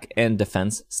attack and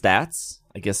defense stats.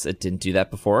 I guess it didn't do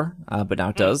that before, but now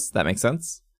it does. That makes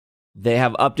sense. They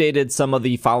have updated some of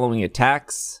the following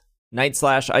attacks: Night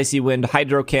Slash, Icy Wind,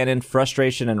 Hydro Cannon,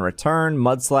 Frustration and Return,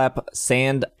 Mud Slap,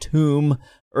 Sand Tomb,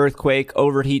 Earthquake,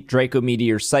 Overheat, Draco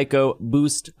Meteor, Psycho,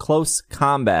 Boost, Close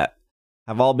Combat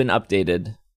have all been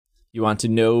updated. You want to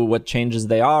know what changes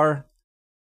they are?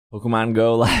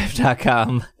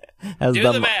 PokemonGoLive.com has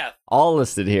them all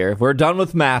listed here. We're done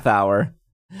with Math Hour.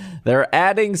 They're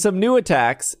adding some new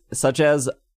attacks, such as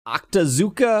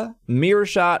Octazooka, Mirror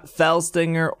Shot, Fell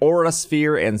Stinger, Aura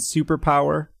Sphere, and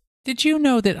Superpower. Did you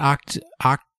know that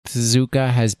Octazooka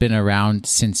has been around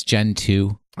since Gen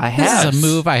 2? I have. This is a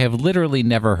move I have literally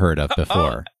never heard of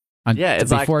before. Yeah,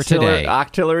 it's before today.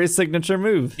 Octillery's signature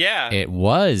move. Yeah. It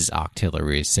was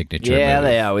Octillery's signature move. Yeah,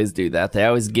 they always do that. They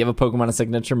always give a Pokemon a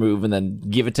signature move and then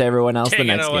give it to everyone else the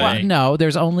next game. Well, no,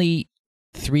 there's only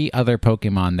 3 other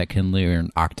Pokemon that can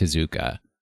learn Octazooka.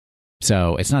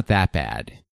 So it's not that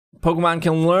bad. Pokemon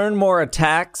can learn more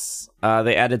attacks.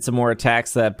 They added some more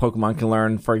attacks that Pokemon can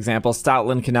learn. For example,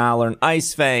 Stoutland can now learn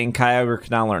Ice Fang, Kyogre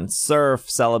can now learn Surf,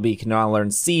 Celebi can now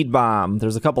learn Seed Bomb.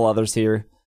 There's a couple others here.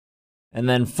 And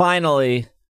then finally,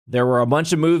 there were a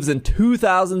bunch of moves in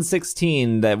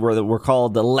 2016 that were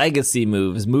called the legacy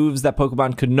moves that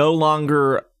Pokemon could no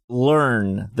longer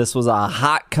learn. This was a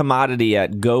hot commodity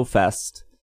at GoFest.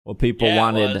 Well, people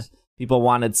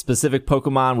wanted specific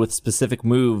Pokemon with specific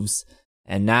moves.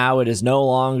 And now it is no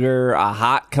longer a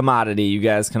hot commodity. You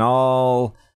guys can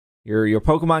all... Your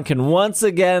Pokemon can once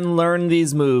again learn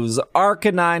these moves.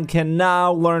 Arcanine can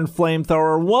now learn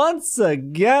Flamethrower once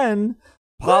again.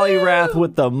 Poliwrath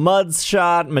with the Mud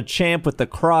Shot. Machamp with the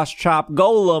Cross Chop.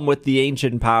 Golem with the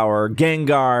Ancient Power.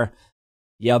 Gengar.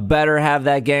 You better have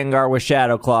that Gengar with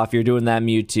Shadow Claw if you're doing that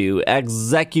Mewtwo.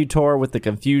 Executor with the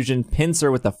Confusion.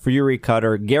 Pinsir with the Fury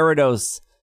Cutter. Gyarados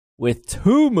with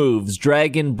 2 moves,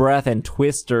 Dragon Breath and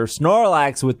Twister.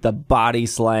 Snorlax with the Body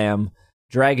Slam.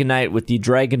 Dragonite with the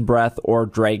Dragon Breath or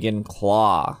Dragon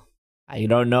Claw. I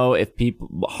don't know if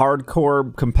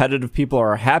hardcore competitive people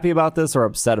are happy about this or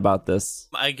upset about this.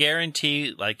 I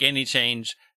guarantee, like any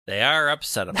change, they are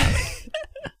upset about it.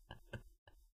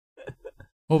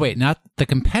 Well, wait, not the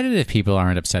competitive people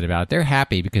aren't upset about it. They're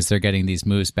happy because they're getting these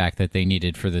moves back that they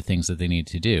needed for the things that they need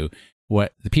to do.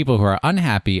 What the people who are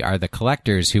unhappy are the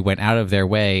collectors who went out of their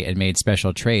way and made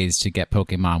special trades to get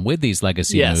Pokemon with these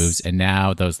legacy moves. And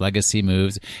now those legacy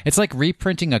moves, it's like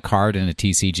reprinting a card in a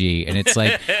TCG. And it's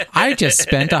like, I just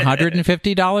spent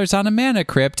 $150 on a Mana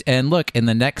Crypt. And look, in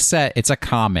the next set, it's a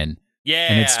common.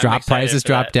 Yeah. And its drop prices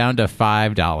dropped down to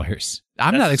 $5.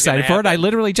 I'm not excited for it. I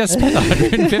literally just spent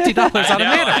 $150 on a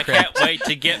Mana Crypt. I can't wait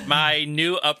to get my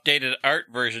new updated art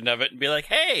version of it and be like,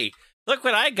 hey, look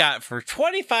what I got for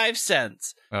 25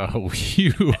 cents. Oh,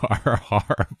 you are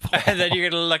horrible. And then you're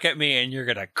going to look at me and you're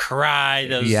going to cry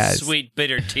those sweet,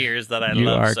 bitter tears that I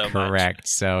love so much. You are correct.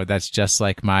 So that's just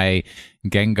like my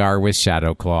Gengar with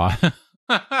Shadow Claw.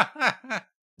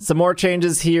 Some more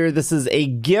changes here. This is a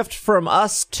gift from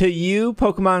us to you.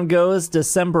 Pokemon Go's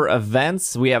December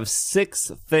events. We have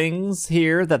 6 things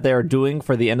here that they are doing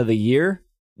for the end of the year.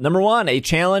 Number 1, a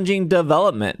challenging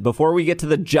development. Before we get to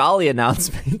the jolly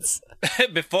announcements.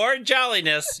 Before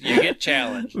jolliness, you get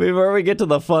challenged. Before we get to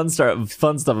the fun stuff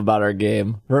about our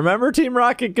game. Remember Team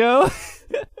Rocket Go?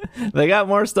 They got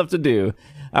more stuff to do.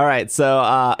 All right,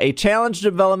 so a challenge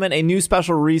development, a new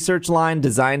special research line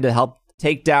designed to help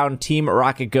take down Team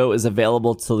Rocket Go is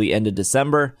available till the end of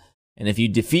December. And if you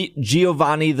defeat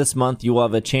Giovanni this month, you will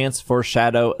have a chance for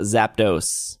Shadow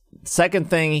Zapdos.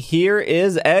 Second thing here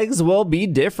is eggs will be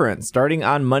different. Starting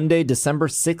on Monday, December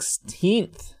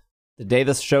 16th, the day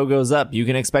this show goes up, you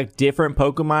can expect different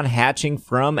Pokemon hatching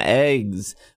from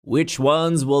eggs. Which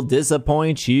ones will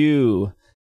disappoint you?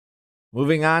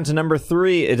 Moving on to number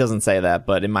 3. It doesn't say that,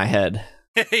 but in my head.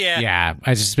 Yeah.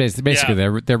 I just basically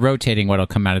they're rotating what'll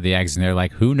come out of the eggs, and they're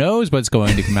like, who knows what's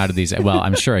going to come out of these? Well,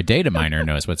 I'm sure a data miner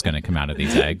knows what's going to come out of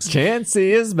these eggs.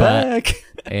 Chansey is back.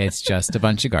 It's just a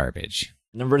bunch of garbage.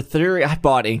 Number 3, I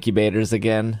bought incubators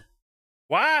again.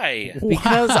 Why?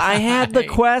 Because I had the Why?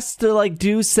 quest to like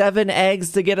do 7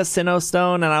 eggs to get a Sinnoh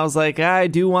Stone, and I was like, I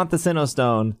do want the Sinnoh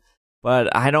Stone,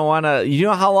 but I don't want to. You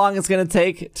know how long it's gonna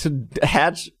take to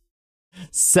hatch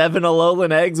 7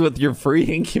 Alolan eggs with your free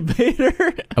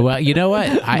incubator? Well, you know what?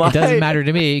 It doesn't matter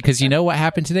to me because you know what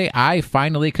happened today? I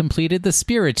finally completed the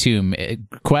Spiritomb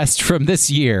quest from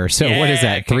this year. So what is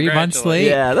Yeah, that? 3 months congratulations. late?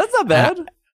 Yeah, that's not bad.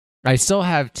 I still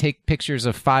have take pictures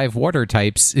of 5 water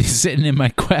types sitting in my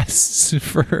quests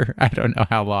for I don't know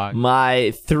how long.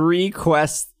 My 3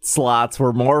 quest slots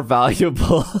were more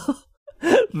valuable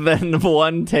than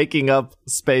one taking up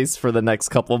space for the next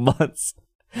couple months.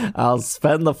 I'll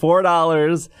spend the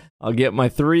 $4, I'll get my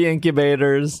 3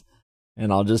 incubators,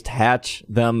 and I'll just hatch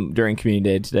them during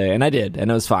community day today. And I did, and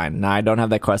it was fine. Now I don't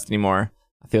have that quest anymore.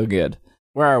 I feel good.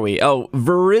 Where are we? Oh,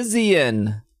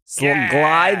 Virizion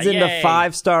glides into yay.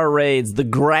 5-star raids. The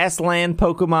grassland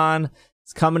Pokemon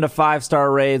is coming to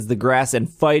 5-star raids. The grass and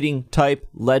fighting type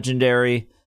legendary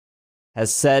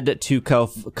has said to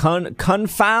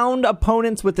confound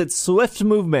opponents with its swift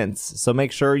movements. So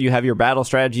make sure you have your battle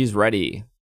strategies ready.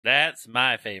 That's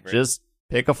my favorite. Just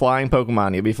pick a flying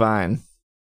Pokemon. You'll be fine.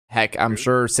 Heck, I'm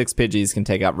sure 6 Pidgeys can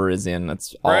take out Virizion.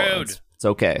 That's all. Rude. It's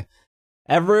okay.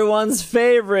 Everyone's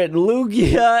favorite,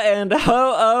 Lugia and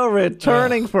Ho-Oh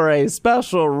returning for a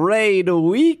special raid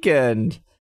weekend.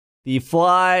 The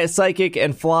Psychic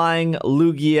and Flying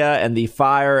Lugia and the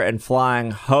Fire and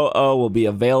Flying Ho-Oh will be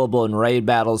available in raid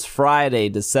battles Friday,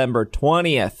 December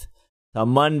 20th to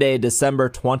Monday, December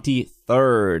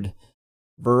 23rd.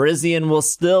 Virizion will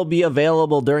still be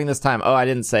available during this time. Oh, I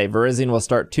didn't say. Virizion will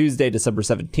start Tuesday, December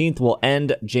 17th, will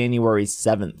end January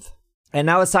 7th. And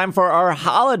now it's time for our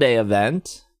holiday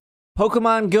event.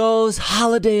 Pokemon Go's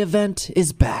holiday event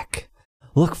is back.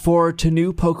 Look forward to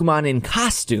new Pokemon in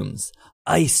costumes,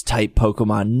 Ice-type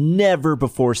Pokemon never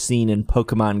before seen in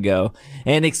Pokemon Go,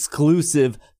 and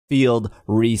exclusive field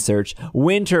research,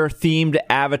 winter-themed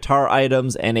avatar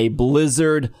items, and a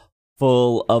blizzard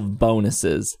full of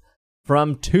bonuses.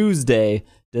 From Tuesday,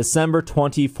 December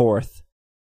 24th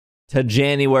to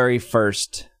January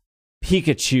 1st.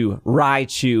 Pikachu,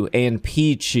 Raichu, and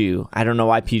Pichu. I don't know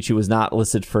why Pichu was not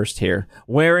listed first here.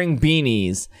 Wearing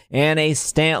beanies and a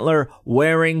Stantler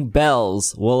wearing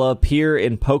bells will appear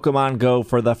in Pokemon Go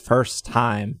for the first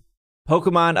time.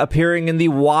 Pokemon appearing in the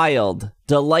wild.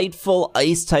 Delightful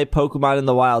ice-type Pokemon in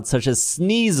the wild such as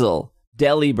Sneasel,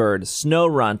 Delibird,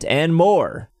 Snorunt, and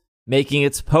more. Making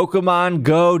its Pokemon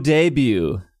Go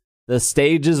debut. The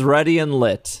stage is ready and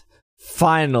lit.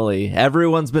 Finally,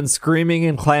 everyone's been screaming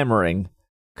and clamoring.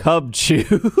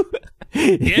 Cubchoo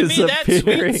Give is me that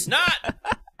appearing. sweet snot.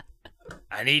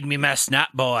 I need me my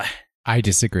snot boy. I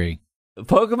disagree.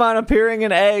 Pokemon appearing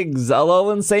in eggs.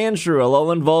 Alolan Sandshrew,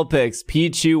 Alolan Vulpix,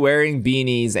 Pichu wearing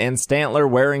beanies, and Stantler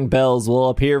wearing bells will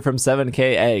appear from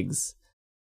 7K eggs.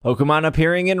 Pokemon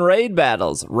appearing in raid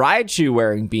battles. Raichu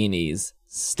wearing beanies.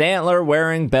 Stantler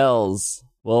wearing bells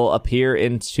will appear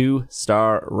in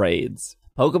 2-star raids.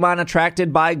 Pokemon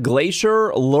attracted by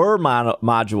Glacier Lure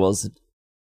modules.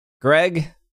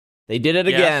 Greg, they did it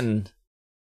Yes. again.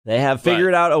 They have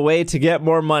figured out a way to get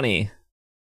more money.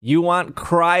 You want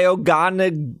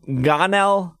Cryogonal?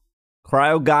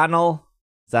 Cryogonal?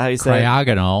 Is that how you say it?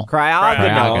 Cryogonal.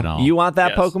 Cryogonal. You want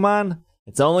that Yes. Pokemon?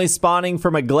 It's only spawning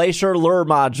from a Glacier Lure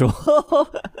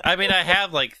module. I mean, I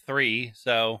have like 3,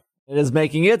 so It is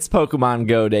making its Pokemon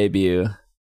Go debut.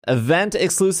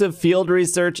 Event-exclusive field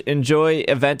research. Enjoy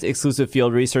event-exclusive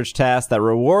field research tasks that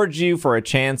reward you for a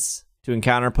chance to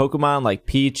encounter Pokemon like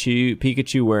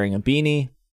Pikachu wearing a beanie.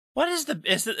 what is the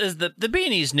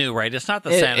beanie's new, right? It's not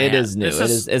the Santa It hat. is new.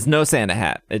 It's no Santa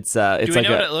hat. It's Do we like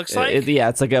know what it looks like? Yeah,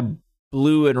 it's like a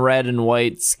blue and red and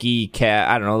white ski cap.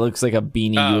 I don't know. It looks like a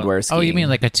beanie you would wear skiing. Oh, you mean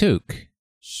like a toque?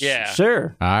 Yeah.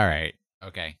 Sure. All right.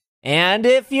 Okay. And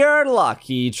if you're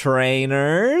lucky,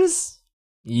 trainers,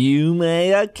 you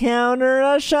may encounter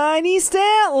a shiny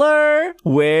Stantler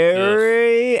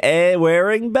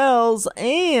wearing bells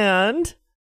and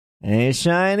a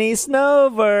shiny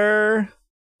Snover.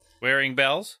 Wearing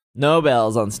bells? No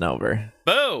bells on Snover.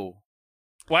 Boo!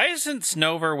 Why isn't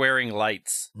Snover wearing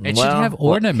lights? It should have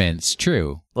ornaments.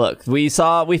 True. Look, we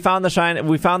found the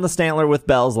Stantler with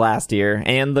bells last year,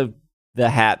 and the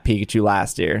hat Pikachu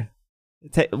last year.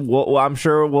 Well, I'm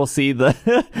sure we'll see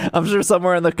I'm sure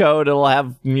somewhere in the code it'll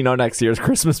have next year's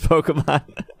Christmas Pokemon.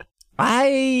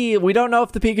 We don't know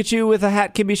if the Pikachu with a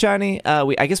hat can be shiny.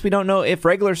 I guess we don't know if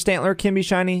regular Stantler can be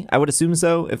shiny. I would assume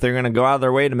so if they're gonna go out of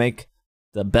their way to make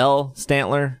the Bell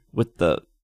Stantler with the.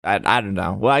 I don't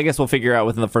know. Well, I guess we'll figure out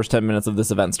within the first 10 minutes of this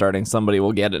event starting. Somebody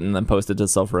will get it and then post it to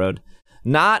Sulphur Road.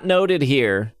 Not noted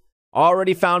here.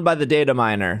 Already found by the data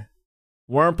miner.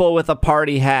 Wurmple with a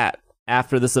party hat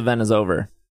after this event is over.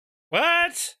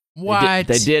 What? What?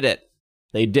 They did it.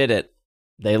 They did it.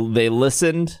 They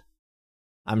listened.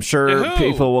 I'm sure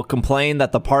people will complain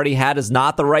that the party hat is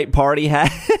not the right party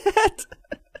hat.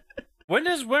 When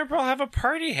does Wurmple have a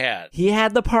party hat? He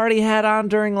had the party hat on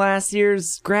during last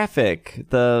year's graphic,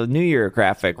 the New Year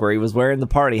graphic, where he was wearing the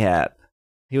party hat.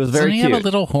 He was very Doesn't he cute. have a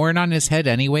little horn on his head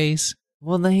anyways?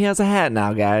 Well, then he has a hat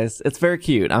now, guys. It's very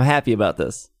cute. I'm happy about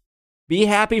this. Be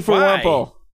happy for Why?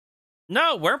 Wurmple.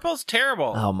 No, Wurmple's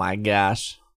terrible. Oh my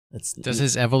gosh. Does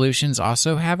his evolutions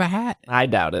also have a hat? I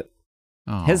doubt it.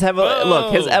 Oh.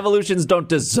 Look, his evolutions don't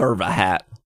deserve a hat.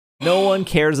 No one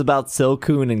cares about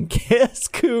Silcoon and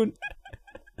Cascoon.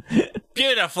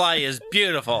 Beautifly is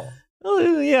beautiful.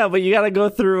 Oh, yeah, but you got to go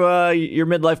through your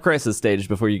midlife crisis stage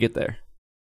before you get there.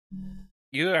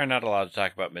 You are not allowed to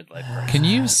talk about midlife crisis. Can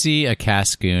you see a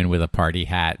Cascoon with a party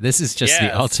hat? This is just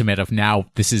the ultimate of now,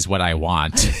 this is what I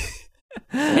want.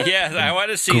 Yes, I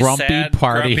want to see Grumpy sad,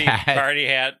 party grumpy hat. party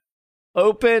hat.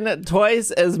 Open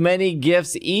twice as many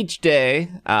gifts each day.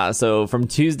 So from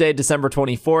Tuesday, December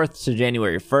 24th to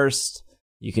January 1st,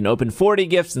 you can open 40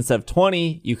 gifts instead of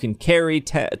 20. You can carry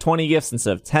 20 gifts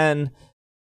instead of 10.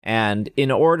 And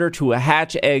in order to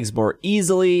hatch eggs more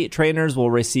easily, trainers will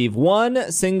receive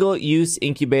one single-use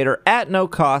incubator at no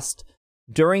cost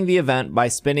during the event by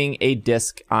spinning a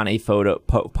disc on a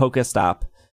Pokestop.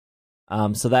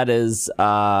 So that is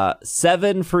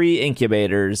 7 free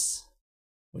incubators,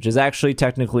 which is actually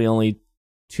technically only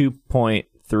 2.3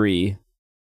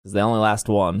 because they only last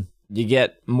one. You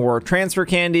get more transfer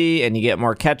candy, and you get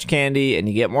more catch candy, and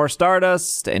you get more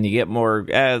Stardust, and you get more...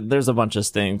 there's a bunch of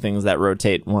things that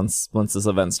rotate once this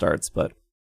event starts.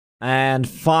 And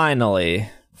finally,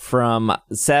 from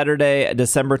Saturday,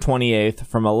 December 28th,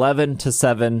 from 11 to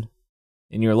 7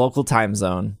 in your local time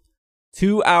zone,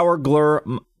 2-hour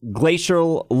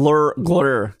glacial lure...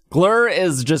 Glur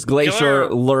is just glacial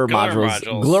lure modules.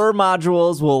 Glur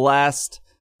modules will last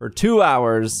for 2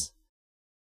 hours.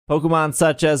 Pokemon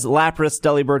such as Lapras,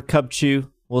 Delibird, Cubchoo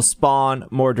will spawn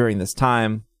more during this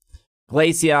time.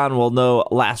 Glaceon will know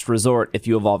last resort if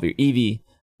you evolve your Eevee.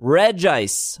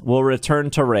 Regice will return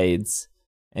to raids,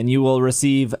 and you will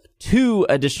receive 2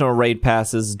 additional raid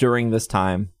passes during this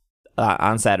time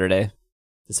on Saturday,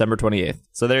 December 28th.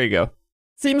 So there you go.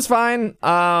 Seems fine.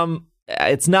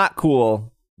 It's not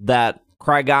cool that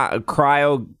Cryogonal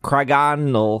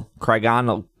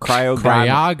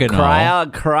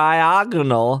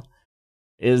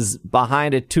is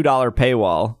behind a $2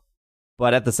 paywall,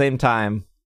 but at the same time,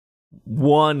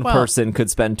 one person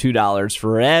could spend $2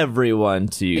 for everyone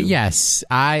to. Yes,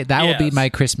 that will be my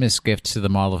Christmas gift to the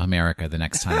Mall of America the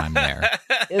next time I'm there.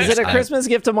 Is it a Christmas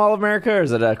gift to Mall of America, or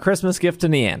is it a Christmas gift to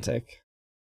Niantic?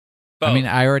 Both. I mean,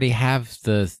 I already have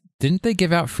the. Didn't they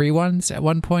give out free ones at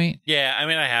one point? Yeah, I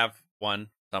mean, I have one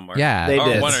somewhere. Yeah, they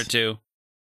did. 1 or 2.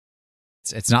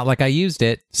 It's not like I used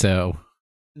it, so.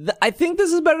 I think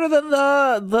this is better than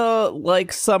the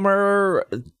like summer.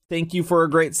 Thank you for a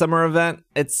great summer event.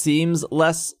 It seems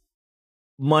less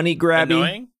money grabby.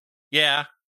 Annoying? Yeah,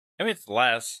 I mean it's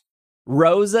less.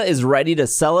 Rosa is ready to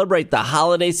celebrate the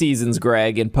holiday seasons,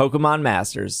 Greg, in Pokemon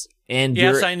Masters. And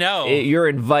yes, I know. You're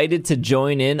invited to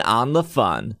join in on the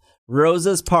fun.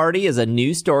 Rosa's Party is a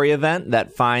new story event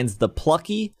that finds the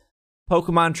plucky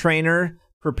Pokemon trainer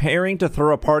preparing to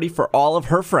throw a party for all of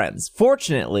her friends.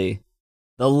 Fortunately,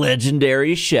 the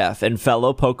legendary chef and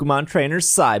fellow Pokemon trainer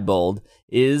Cybold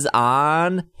is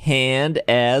on hand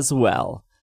as well.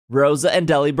 Rosa and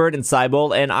Delibird and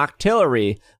Cybold and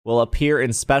Octillery will appear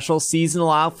in special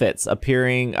seasonal outfits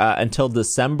appearing until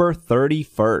December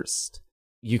 31st.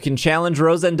 You can challenge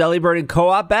Rosa and Delibird in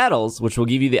co-op battles, which will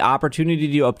give you the opportunity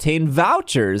to obtain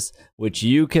vouchers, which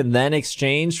you can then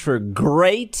exchange for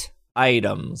great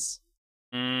items.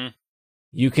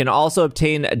 You can also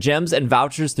obtain gems and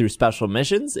vouchers through special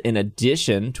missions, in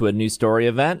addition to a new story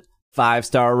event.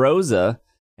 5-star Rosa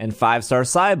and 5-star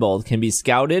Cybold can be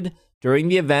scouted during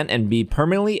the event and be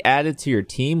permanently added to your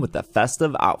team with the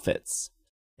festive outfits.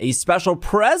 A special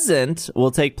present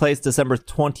will take place December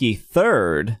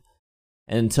 23rd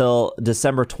until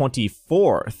December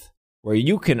 24th, where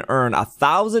you can earn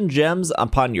 1,000 gems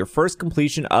upon your first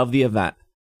completion of the event.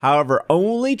 However,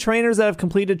 only trainers that have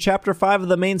completed Chapter 5 of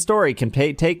the main story can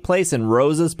take place in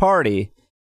Rosa's Party.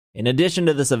 In addition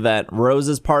to this event,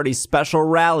 Rosa's Party Special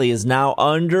Rally is now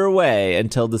underway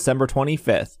until December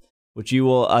 25th, which you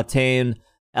will attain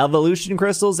evolution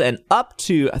crystals and up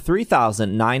to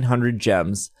 3,900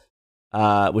 gems,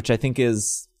 which I think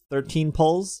is 13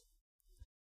 pulls.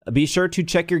 Be sure to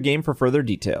check your game for further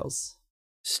details.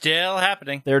 Still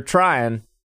happening. They're trying.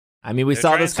 I mean, we They're saw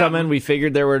trying this coming. something. We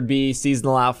figured there would be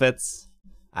seasonal outfits.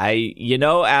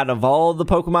 Out of all the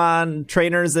Pokemon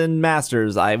trainers and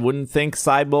masters, I wouldn't think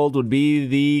Cybold would be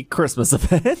the Christmas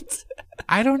event.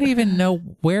 I don't even know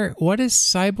what is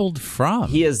Cybold from?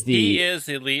 He is the He is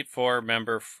the Elite Four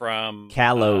member from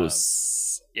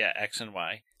Kalos. X and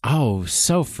Y. Oh,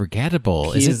 so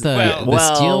forgettable. Is He's- it the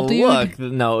well, steel dude? Look,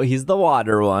 no, he's the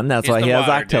water one. That's He's why the he has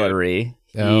water dude. Octillery.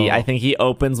 Oh. I think he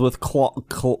opens with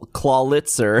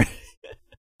Clawlitzer.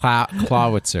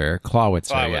 Clawitzer,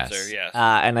 Clawitzer, yes. yes.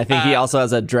 And I think he also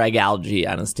has a Dragalge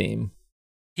on his team.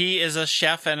 He is a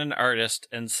chef and an artist,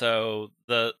 and so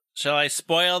shall I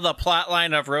spoil the plot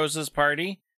line of Rose's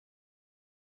party?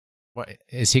 What,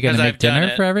 is he going to 'Cause make I've done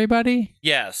dinner it. for everybody?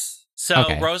 Yes. So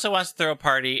Okay. Rosa wants to throw a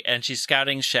party, and she's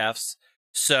scouting chefs.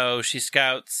 So she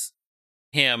scouts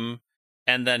him,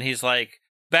 and then he's like,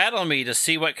 "Battle me to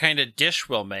see what kind of dish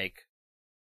we'll make."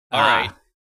 All right.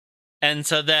 And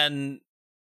so then,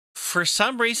 for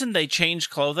some reason, they change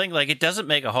clothing. Like, it doesn't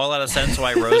make a whole lot of sense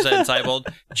why Rosa and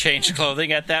Cybold changed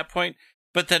clothing at that point.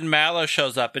 But then Mallow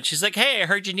shows up, and she's like, "Hey, I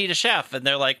heard you need a chef." And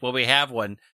they're like, "Well, we have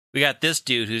one. We got this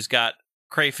dude who's got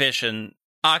crayfish and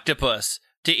octopus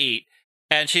to eat."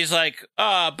 And she's like,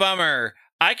 "Oh, bummer.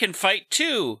 I can fight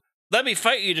too. Let me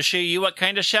fight you to show you what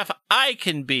kind of chef I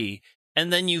can be."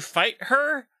 And then you fight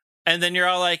her, and then you're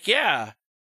all like, "Yeah,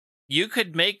 you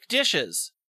could make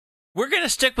dishes. We're going to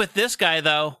stick with this guy,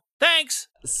 though. Thanks."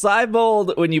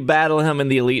 Cybold, when you battle him in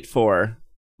the Elite Four,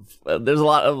 there's a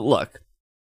lot of... Look,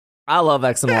 I love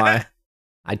X and Y.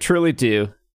 I truly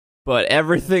do. But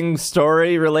everything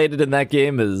story related in that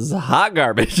game is hot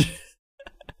garbage.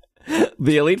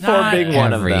 The Elite Four Not being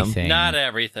one of them. everything. Not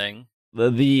everything.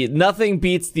 The nothing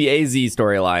beats the AZ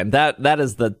storyline.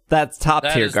 That's top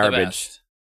That tier is the garbage. best.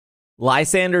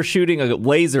 Lysander shooting a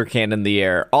laser cannon in the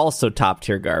air, also top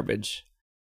tier garbage.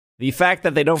 The fact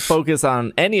that they don't focus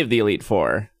on any of the Elite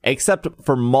Four, except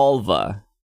for Malva,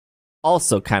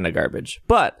 also kind of garbage.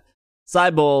 But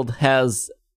Cybold has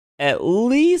at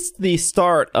least the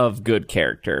start of good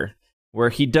character, where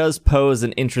he does pose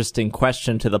an interesting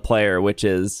question to the player, which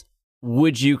is,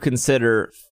 would you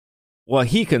consider... Well,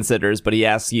 he considers, but he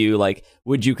asks you, like,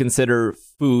 would you consider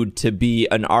food to be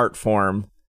an art form?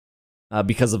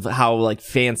 Because of how like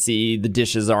fancy the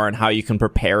dishes are and how you can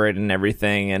prepare it and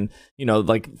everything, and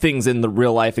like things in the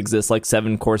real life exist like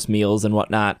 7-course meals and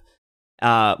whatnot.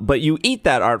 But you eat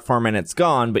that art form and it's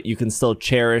gone, but you can still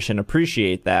cherish and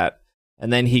appreciate that.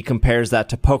 And then he compares that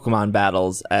to Pokemon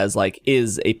battles as like,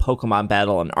 is a Pokemon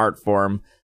battle an art form?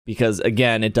 Because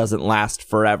again, it doesn't last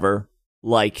forever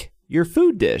like your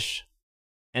food dish,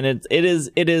 and it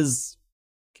is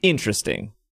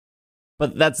interesting.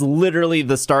 But that's literally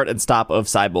the start and stop of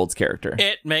Cybold's character.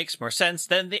 It makes more sense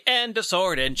than the end of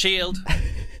Sword and Shield.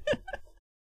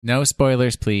 No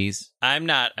spoilers, please. I'm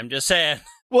not. I'm just saying.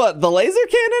 What, the laser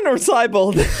cannon or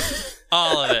Cybold?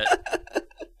 All of it.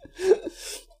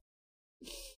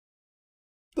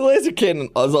 The laser cannon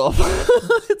is awful.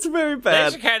 It's very bad.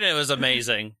 Laser Cannon was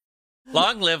amazing.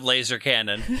 Long live Laser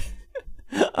Cannon.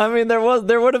 I mean, there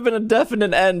would have been a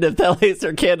definite end if that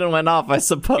laser cannon went off, I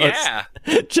suppose. Yeah.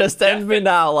 Just end me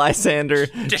now, Lysander.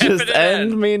 Just Definite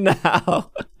end end. me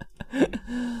now.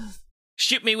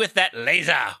 Shoot me with that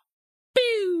laser.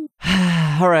 Pew!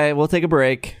 All right, we'll take a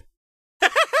break.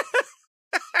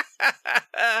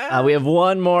 We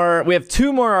have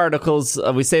two more articles.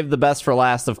 We saved the best for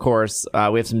last, of course.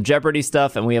 We have some Jeopardy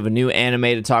stuff, and we have a new anime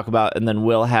to talk about, and then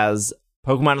Will has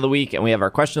Pokemon of the Week, and we have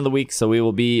our question of the week, so we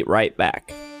will be right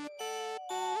back.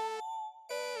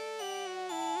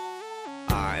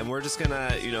 And we're just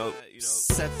gonna,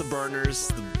 set the burners,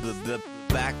 the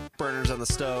back burners on the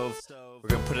stove. We're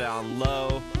gonna put it on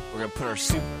low. We're gonna put our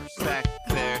soup back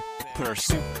there. Put our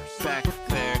soup back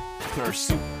there. Put our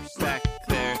soup back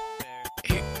there.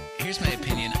 Here's my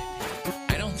opinion.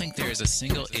 I don't think there is a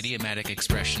single idiomatic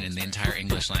expression in the entire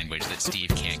English language that Steve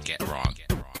can't get wrong.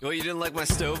 Oh, you didn't like my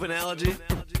stove analogy?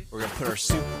 We're gonna put our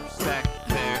soup back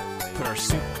there. Put our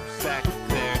soup back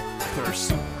there. Put our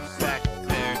soup back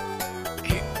there.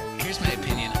 Here's my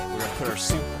opinion. We're gonna put our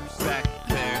soup back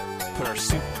there. Put our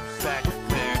soup back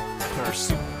there. Put our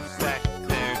soup back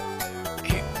there.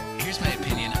 Here's my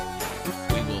opinion.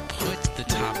 We will put the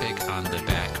topic on the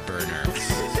back burner.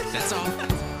 That's all.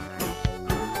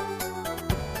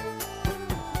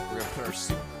 We're gonna put our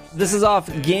soup. This is off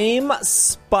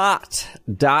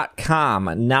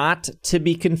GameSpot.com, not to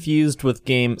be confused with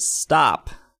GameStop.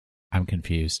 I'm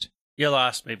confused. You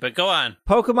lost me, but go on.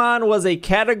 Pokemon was a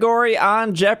category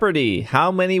on Jeopardy.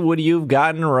 How many would you have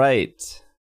gotten right?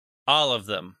 All of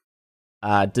them.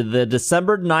 Did the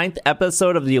December 9th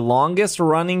episode of the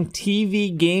longest-running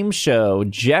TV game show,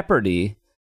 Jeopardy!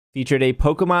 Featured a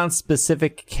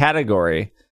Pokemon-specific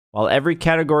category. While every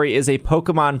category is a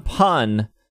Pokemon pun,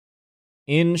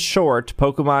 in short,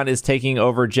 Pokemon is taking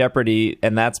over Jeopardy,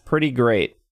 and that's pretty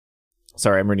great.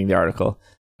 Sorry, I'm reading the article.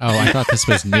 Oh, I thought this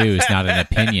was news, not an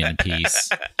opinion piece.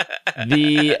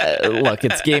 Look,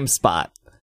 it's GameSpot.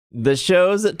 The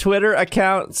show's Twitter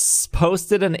account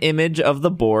posted an image of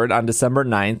the board on December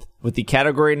 9th with the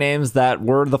category names that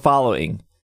were the following: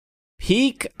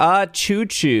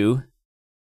 Peek-a-Choo-Choo,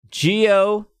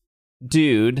 Geo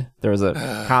Dude, there was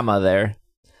a comma there,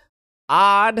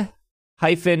 Odd-ish,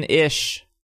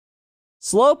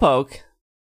 Slowpoke,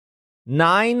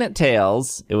 Nine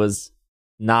Tails, it was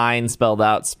 9 spelled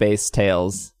out, space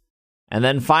tails, and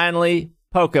then finally,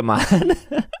 Pokemon.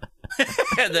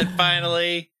 And then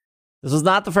finally... This was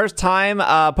not the first time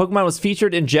Pokemon was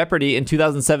featured in Jeopardy! In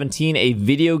 2017. A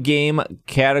video game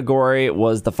category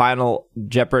was the final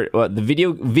Jeopardy. The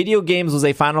video games was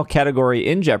a final category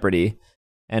in Jeopardy!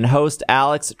 And host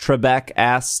Alex Trebek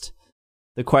asked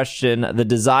the question: the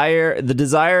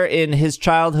desire in his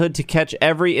childhood to catch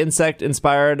every insect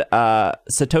inspired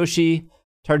Satoshi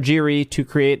Tajiri to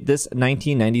create this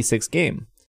 1996 game.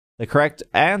 The correct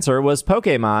answer was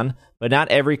Pokemon, but not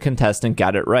every contestant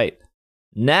got it right.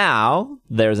 Now,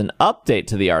 there's an update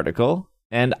to the article,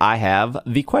 and I have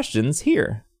the questions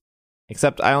here.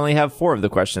 Except I only have 4 of the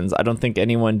questions. I don't think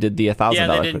anyone did the $1,000. Yeah,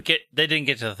 they didn't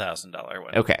get to the $1,000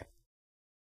 one. Okay.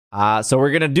 So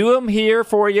we're going to do them here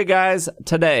for you guys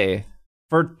today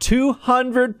for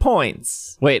 200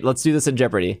 points. Wait, let's do this in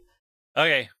Jeopardy!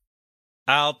 Okay.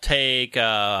 I'll take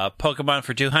Pokemon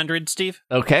for 200, Steve.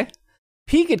 Okay.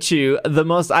 Pikachu, the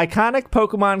most iconic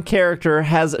Pokemon character,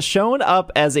 has shown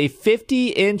up as a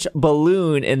 50-inch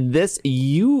balloon in this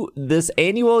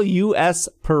annual U.S.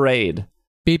 parade.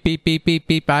 Beep, beep, beep, beep,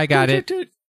 beep. I got it.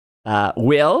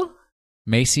 Will?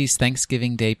 Macy's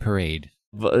Thanksgiving Day Parade.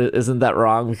 Isn't that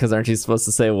wrong? Because aren't you supposed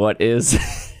to say what is?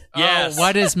 Yes. Oh,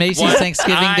 what is Macy's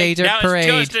Thanksgiving Day Parade? It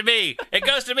goes to me. It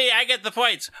goes to me. I get the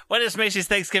points. What is Macy's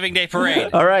Thanksgiving Day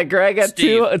Parade? All right, Greg got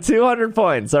 200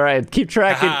 points. All right, keep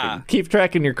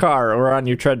tracking your car or on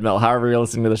your treadmill, however you're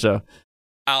listening to the show.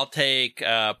 I'll take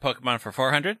Pokemon for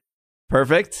 400.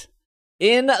 Perfect.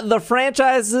 In the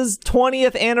franchise's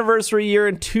 20th anniversary year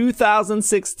in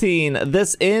 2016,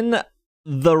 this in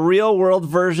the real world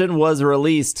version was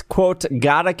released. Quote,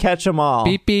 gotta catch 'em all.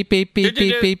 Beep, beep, beep, beep,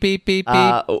 beep, beep, beep, beep,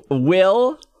 beep.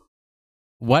 Will?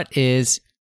 What is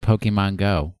Pokemon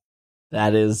Go?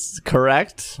 That is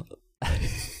correct.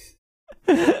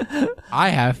 I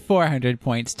have 400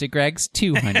 points to Greg's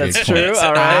 200 That's points. true.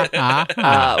 All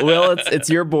right. Will, it's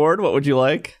your board. What would you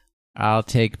like? I'll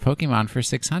take Pokemon for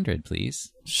 600,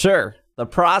 please. Sure. The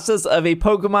process of a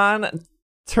Pokemon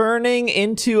turning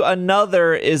into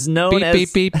another is known beep, as...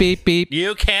 Beep, beep, beep, beep.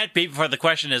 You can't beep before the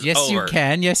question is yes, over. Yes, you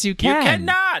can. Yes, you can. You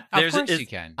cannot. Of course you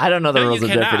can. I don't know the No, rules you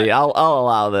of cannot. Jeopardy. I'll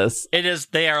allow this. It is.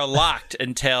 They are locked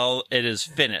until it is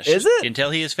finished. Is it?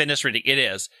 Until he is finished reading. It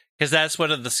is. Because that's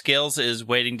one of the skills is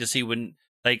waiting to see when,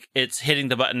 like, it's hitting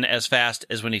the button as fast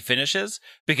as when he finishes.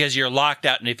 Because you're locked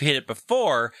out, and if you hit it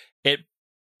before, it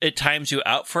times you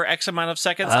out for X amount of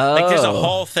seconds. Oh. Like, there's a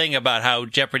whole thing about how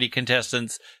Jeopardy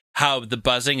contestants, how the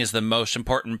buzzing is the most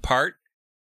important part.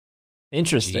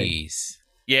 Interesting. Jeez.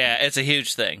 Yeah, it's a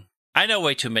huge thing. I know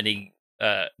way too many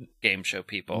game show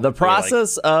people. The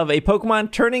process of a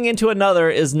Pokemon turning into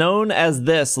another is known as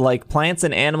this, like plants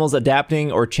and animals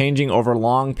adapting or changing over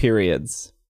long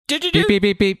periods. Beep, beep,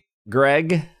 beep, beep.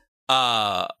 Greg?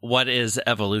 What is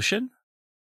evolution?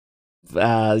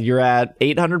 You're at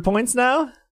 800 points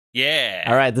now? Yeah.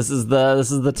 All right, this is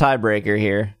the tiebreaker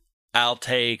here. I'll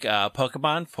take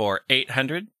Pokemon for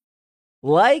 800.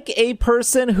 Like a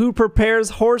person who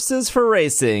prepares horses for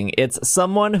racing, it's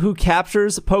someone who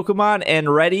captures Pokemon and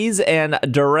readies and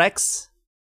directs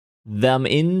them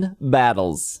in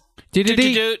battles. Doot.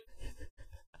 I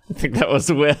think that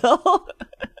was Will.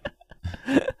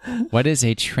 What is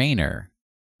a trainer?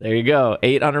 There you go.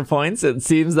 800 points. It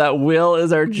seems that Will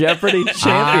is our Jeopardy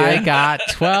champion. I got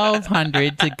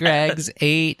 1,200 to Greg's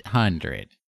 800.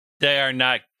 They are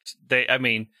not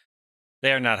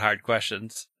hard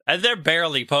questions. And they're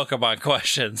barely Pokemon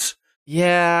questions.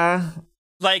 Yeah.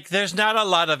 Like, there's not a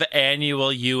lot of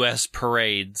annual U.S.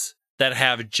 parades that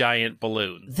have giant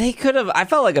balloons. They could have... I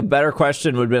felt like a better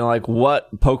question would have been like, what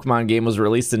Pokemon game was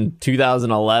released in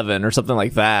 2011 or something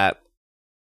like that.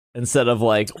 Instead of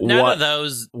like, None of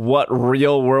those. What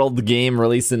real world game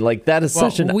released in... Like, that is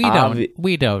such an we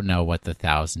don't know what the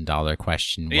 $1,000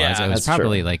 question was. Yeah, it was that's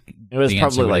probably true. like It was the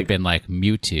answer probably would like have been like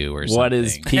Mewtwo or something. what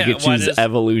is Pikachu's What is-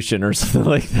 evolution or something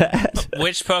like that.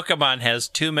 Which Pokemon has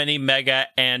too many Mega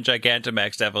and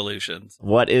Gigantamax evolutions?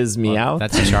 What is Well, Meowth?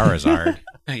 that's Charizard.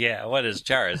 Yeah, what is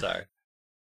Charizard?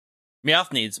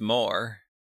 Meowth needs more.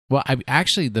 Well,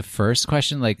 actually, the first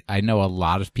question, like, I know a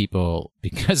lot of people,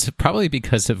 probably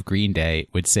because of Green Day,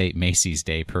 would say Macy's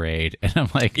Day Parade. And I'm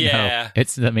like, Yeah. no,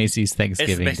 it's the Macy's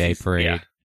Thanksgiving Day Macy's- Parade. yeah.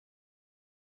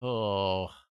 Oh.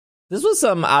 This was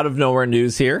some out of nowhere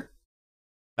news here.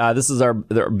 This is our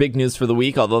big news for the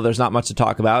week, although there's not much to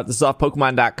talk about. This is off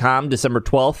Pokemon.com, December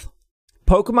 12th.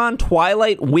 Pokemon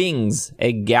Twilight Wings,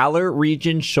 a Galar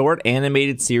region short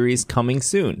animated series coming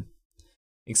soon.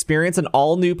 Experience an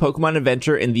all-new Pokemon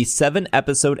adventure in the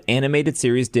 7-episode animated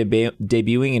series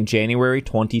debuting in January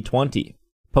 2020.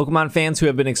 Pokemon fans who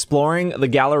have been exploring the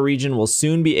Galar region will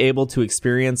soon be able to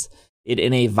experience it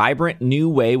in a vibrant new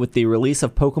way with the release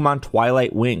of Pokemon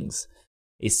Twilight Wings,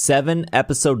 a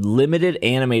 7-episode limited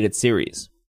animated series.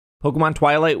 Pokemon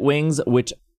Twilight Wings,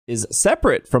 which is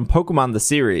separate from Pokemon the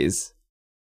series,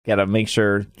 gotta make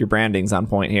sure your branding's on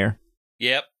point here,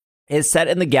 Yep. is set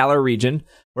in the Galar region,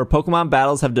 where Pokemon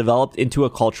battles have developed into a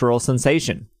cultural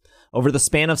sensation. Over the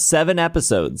span of 7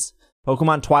 episodes,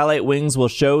 Pokemon Twilight Wings will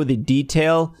show in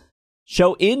detail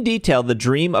the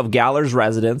dream of Galar's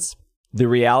residents, the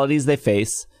realities they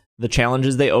face, the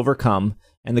challenges they overcome,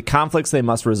 and the conflicts they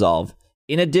must resolve.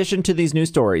 In addition to these new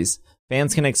stories,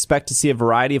 fans can expect to see a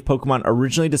variety of Pokemon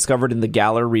originally discovered in the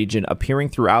Galar region appearing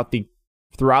throughout the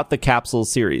Capsule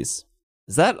series.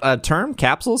 Is that a term?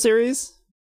 Capsule series?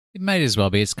 It might as well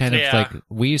be. It's kind of Yeah.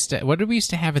 like what did we used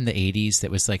to have in the 80s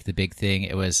that was like the big thing?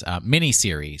 It was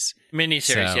miniseries. Miniseries,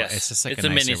 So yes. It's just like it's a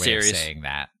nicer way of miniseries. saying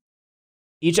that.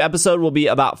 Each episode will be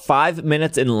about 5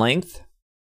 minutes in length.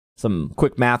 Some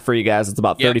quick math for you guys. It's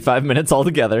about Yep. 35 minutes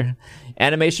altogether.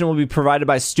 Animation will be provided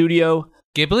by Studio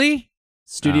Ghibli?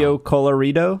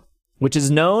 Colorido, which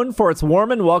is known for its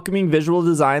warm and welcoming visual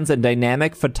designs and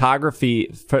dynamic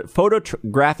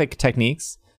photographic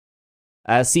techniques,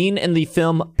 as seen in the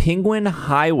film Penguin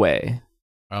Highway.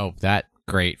 Oh, that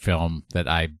great film that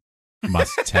I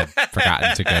must have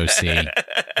forgotten to go see.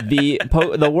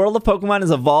 The world of Pokemon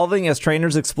is evolving as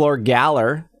trainers explore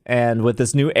Galar, and with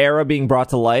this new era being brought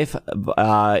to life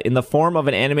in the form of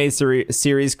an anime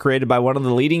series created by one of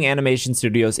the leading animation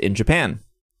studios in Japan.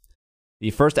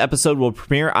 The first episode will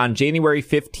premiere on January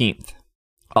 15th.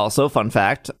 Also, fun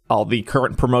fact, all the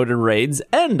current promoted raids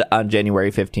end on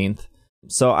January 15th.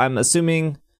 So I'm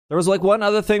assuming there was like one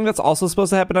other thing that's also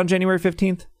supposed to happen on January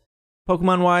 15th,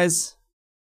 Pokemon-wise,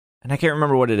 and I can't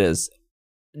remember what it is.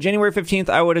 January 15th,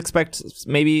 I would expect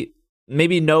maybe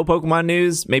no Pokemon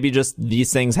news, maybe just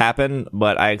these things happen,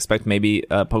 but I expect maybe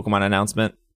a Pokemon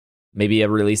announcement, maybe a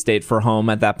release date for Home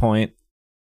at that point,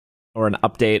 or an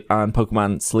update on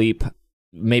Pokemon Sleep.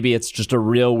 Maybe it's just a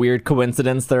real weird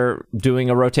coincidence they're doing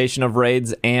a rotation of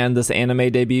raids and this anime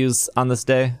debuts on this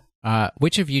day.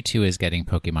 Which of you two is getting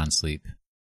Pokemon Sleep?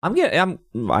 I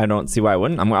don't see why I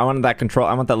wouldn't. I want that control.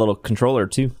 I want that little controller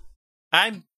too.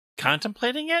 I'm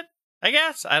contemplating it, I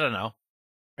guess. I don't know.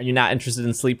 Are you not interested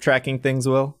in sleep tracking things,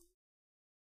 Will?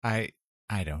 I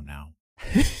don't know.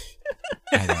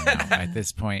 I don't know. At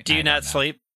this point, Do you I don't not know.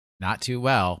 sleep? Not too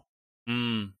well.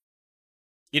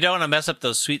 You don't want to mess up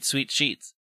those sweet, sweet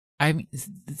sheets. I mean,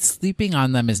 sleeping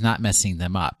on them is not messing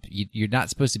them up. You're not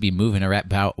supposed to be moving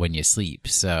about when you sleep,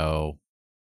 so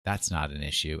that's not an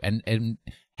issue. And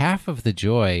half of the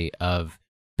joy of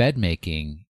bed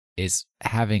making is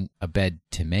having a bed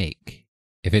to make.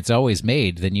 If it's always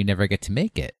made, then you never get to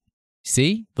make it.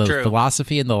 See the True.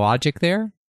 philosophy and the logic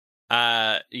there?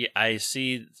 Yeah, I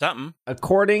see something.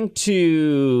 According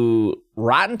to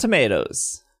Rotten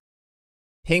Tomatoes,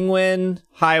 Penguin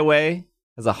Highway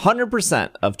has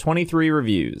 100% of 23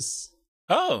 reviews.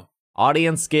 Oh,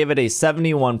 Audience gave it a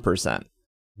 71%.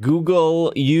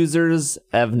 Google users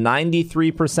have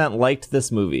 93% liked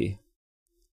this movie.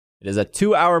 It is a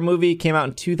 2-hour movie, came out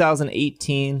in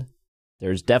 2018.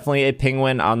 There's definitely a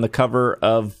penguin on the cover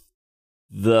of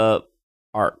the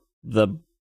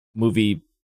movie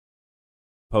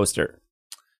poster.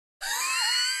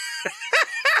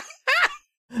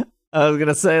 I was going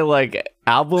to say like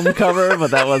album cover,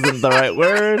 but that wasn't the right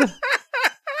word.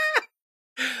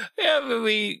 yeah, but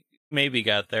we maybe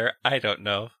got there. I don't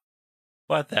know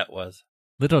what that was.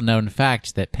 Little known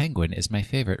fact that penguin is my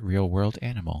favorite real world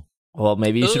animal. Well,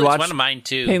 maybe you Ooh, should it's watch one of mine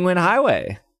too. Penguin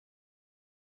Highway.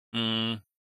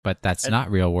 But that's not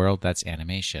real world, that's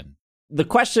animation. The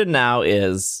question now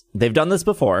is, they've done this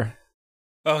before.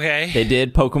 Okay. They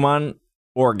did Pokemon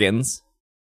Organs.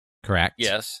 Correct?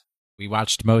 Yes. We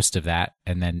watched most of that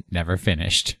and then never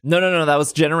finished. No, that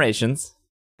was Generations.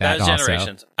 That was also.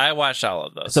 Generations. I watched all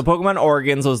of those. So Pokemon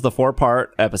Origins was the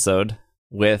 4-part episode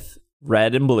with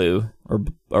Red and Blue,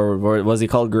 or was he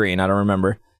called Green? I don't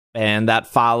remember. And that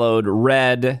followed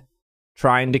Red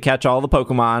trying to catch all the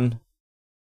Pokemon,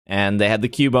 and they had the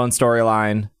Cubone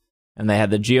storyline, and they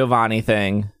had the Giovanni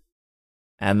thing,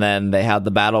 and then they had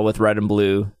the battle with Red and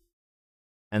Blue,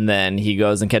 and then he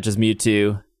goes and catches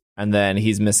Mewtwo, and then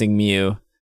he's missing Mew,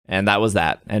 and that was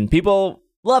that. And people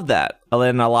loved that. And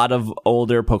then a lot of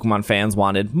older Pokemon fans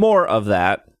wanted more of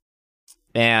that,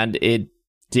 and it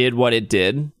did what it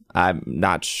did. I'm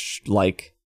not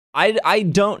I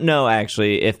don't know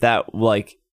actually if that,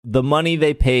 like, the money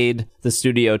they paid the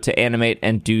studio to animate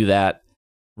and do that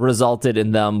resulted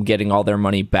in them getting all their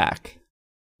money back,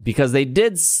 because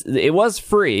it was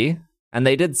free and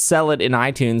they did sell it in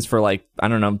iTunes for, like, I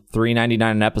don't know,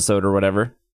 $3.99 an episode or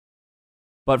whatever.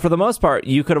 But for the most part,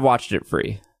 you could have watched it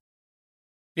free.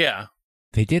 Yeah.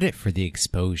 They did it for the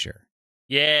exposure.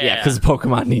 Yeah. Yeah, because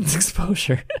Pokemon needs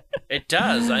exposure. It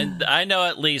does. I know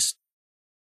at least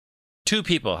 2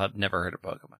 people have never heard of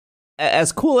Pokemon.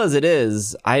 As cool as it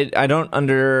is, I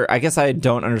guess I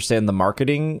don't understand the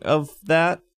marketing of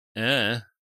that.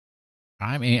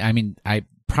 I mean,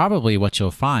 probably what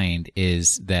you'll find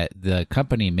is that the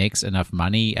company makes enough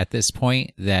money at this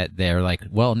point that they're like,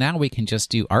 well, now we can just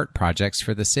do art projects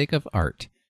for the sake of art.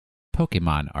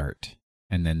 Pokemon art.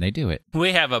 And then they do it.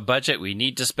 We have a budget we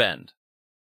need to spend.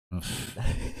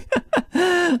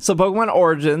 So Pokemon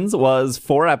Origins was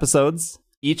 4 episodes.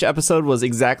 Each episode was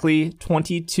exactly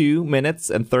 22 minutes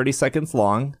and 30 seconds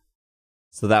long.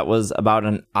 So that was about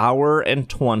an hour and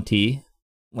 20.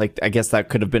 Like, I guess that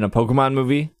could have been a Pokemon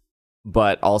movie,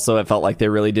 but also it felt like they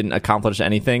really didn't accomplish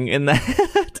anything in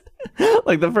that.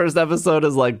 Like, the first episode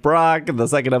is like Brock, and the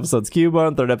second episode's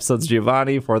Cubone, third episode's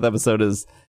Giovanni, fourth episode is...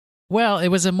 Well, it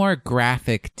was a more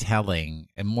graphic telling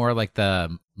and more like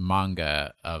the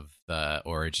manga of the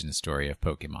origin story of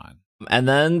Pokemon. And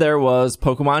then there was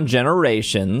Pokemon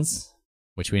Generations,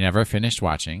 which we never finished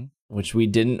watching. Which we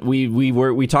didn't.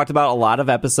 We talked about a lot of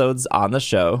episodes on the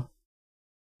show.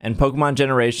 And Pokemon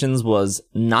Generations was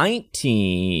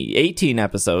 18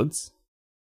 episodes.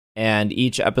 And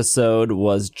each episode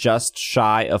was just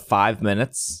shy of 5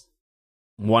 minutes.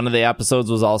 One of the episodes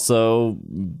was also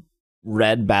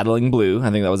Red battling Blue. I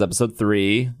think that was episode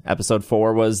 3. Episode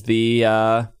 4 was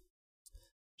the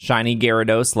Shiny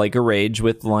Gyarados, Lake of Rage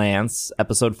with Lance.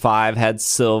 Episode 5 had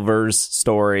Silver's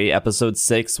story. Episode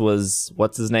 6 was,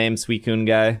 what's his name? Suicune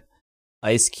guy?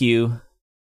 Ice Cube.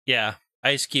 Yeah,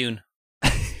 Ice Cube.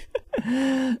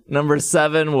 Number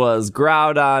 7 was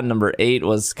Groudon. Number 8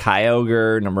 was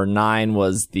Kyogre. Number 9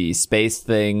 was the space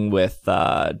thing with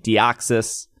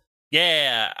Deoxys.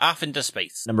 Yeah, off into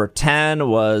space. Number 10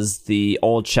 was the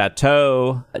old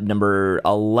chateau. Number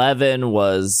 11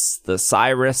 was the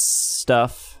Cyrus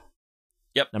stuff.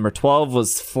 Yep. Number 12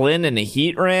 was Flynn and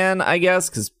Heatran, I guess,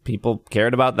 because people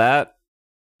cared about that.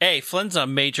 Hey, Flynn's a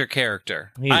major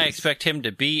character. He I is. expect him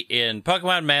to be in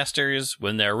Pokemon Masters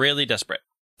when they're really desperate.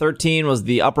 13 was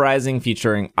the Uprising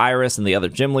featuring Iris and the other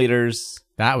gym leaders.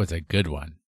 That was a good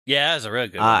one. Yeah, that's a real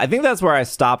good one. I think that's where I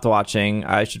stopped watching.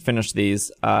 I should finish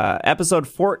these. Episode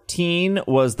 14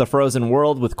 was The Frozen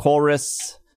World with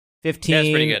Colress.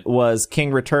 15 pretty good. was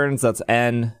King Returns. That's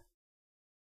N.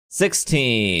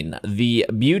 16, The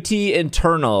Beauty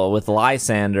Internal with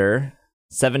Lysander.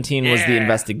 17 was The Yeah.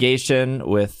 Investigation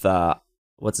with,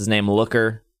 what's his name,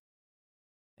 Looker.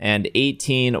 And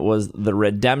 18 was The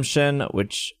Redemption,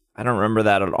 which I don't remember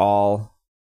that at all.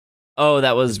 Oh,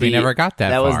 that was We never got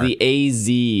that was far. the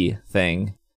AZ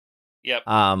thing. Yep.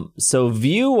 So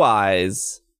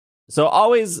view-wise, so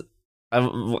always,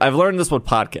 I've learned this with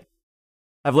podcast.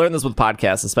 I've learned this with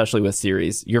podcasts, especially with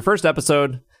series. Your first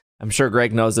episode, I'm sure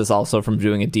Greg knows this also from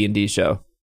doing a D&D show.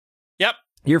 Yep.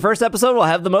 Your first episode will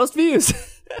have the most views.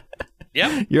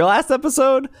 Yep. Your last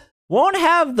episode won't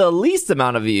have the least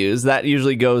amount of views. That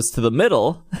usually goes to the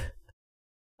middle.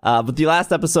 But the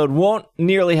last episode won't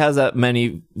nearly have that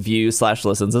many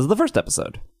views/listens as the first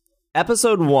episode.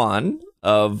 Episode 1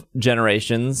 of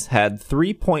Generations had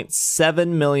 3.7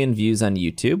 million views on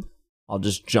YouTube. I'll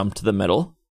just jump to the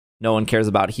middle. No one cares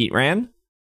about Heatran.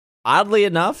 Oddly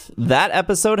enough, that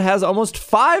episode has almost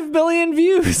 5 million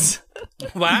views.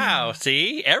 Wow.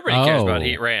 See? Everybody cares about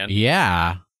Heatran.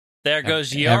 Yeah. There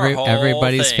goes your whole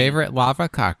everybody's thing. favorite lava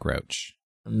cockroach.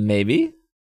 Maybe.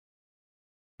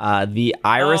 The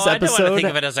Iris I don't want to episode think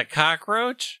of it as a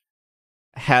cockroach.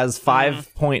 has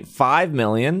 5.5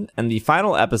 million, and the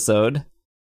final episode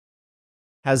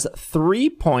has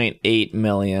 3.8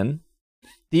 million.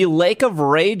 The Lake of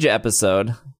Rage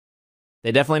episode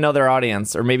They definitely know their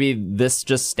audience, or maybe this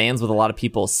just stands with a lot of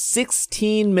people.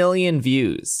 16 million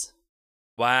views.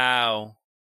 Wow.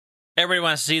 Everybody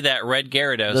wants to see that Red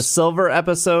Gyarados. The silver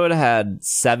episode had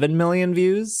 7 million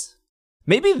views.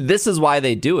 Maybe this is why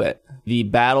they do it. The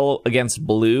battle against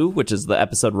Blue, which is the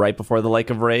episode right before the Lake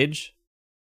of Rage,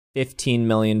 15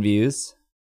 million views.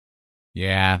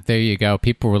 Yeah, there you go.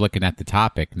 People were looking at the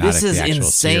topic, not This at is the actual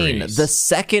insane. series. The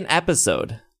second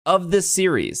episode of this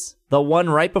series, the one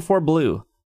right before Blue,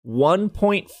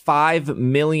 1.5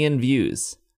 million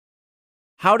views.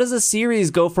 How does a series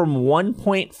go from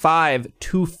 1.5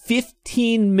 to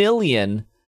 15 million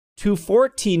to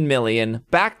 14 million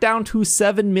back down to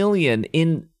 7 million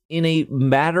in a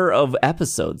matter of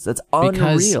episodes? That's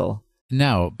unreal.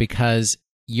 Because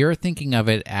you're thinking of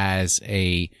it as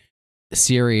a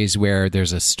series where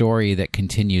there's a story that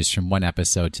continues from one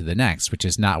episode to the next, which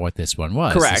is not what this one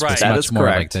was. Correct. This was Right. That much is more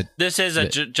correct. like This is a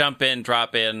jump in,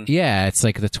 drop in. Yeah, it's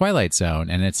like the Twilight Zone,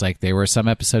 and it's like there were some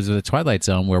episodes of the Twilight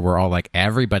Zone where we're all like,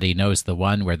 everybody knows the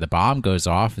one where the bomb goes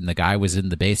off and the guy was in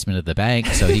the basement of the bank,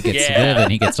 so he gets to Yeah. live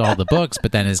and he gets all the books,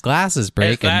 but then his glasses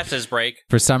break. His glasses break.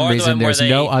 For some Or the reason, one where there's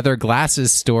no they- other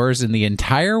glasses stores in the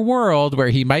entire world where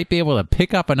he might be able to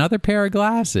pick up another pair of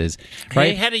glasses.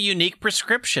 Right? He had a unique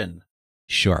prescription.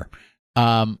 Sure.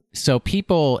 So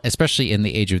people, especially in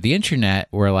the age of the internet,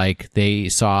 were like, they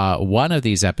saw one of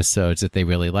these episodes that they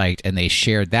really liked and they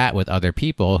shared that with other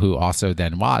people who also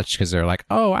then watched because they're like,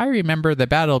 oh, I remember the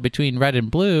battle between Red and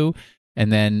Blue.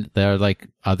 And then there are like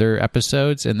other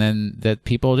episodes and then that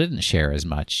people didn't share as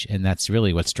much. And that's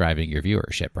really what's driving your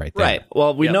viewership right there. Right.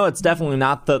 Well, we Yep. know it's definitely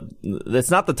not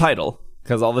it's not the title,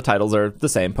 because all the titles are the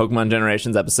same. Pokemon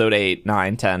Generations episode 8,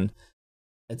 9, 10.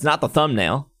 It's not the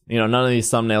thumbnail. You know, none of these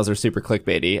thumbnails are super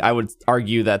clickbaity. I would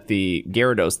argue that the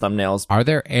Gyarados thumbnails, Are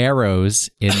there arrows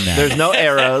in that? there's no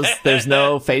arrows, there's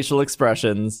no facial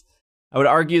expressions. I would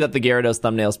argue that the Gyarados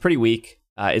thumbnail is pretty weak.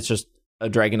 It's just a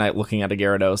Dragonite looking at a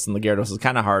Gyarados, and the Gyarados is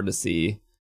kind of hard to see.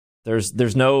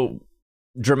 There's no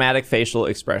dramatic facial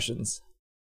expressions.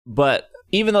 But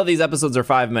even though these episodes are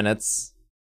 5 minutes,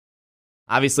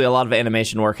 obviously a lot of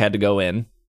animation work had to go in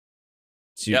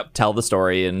to Yep. tell the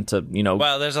story and to, you know,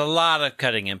 Well, there's a lot of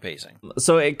cutting and pasting.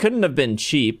 so it couldn't have been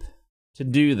cheap to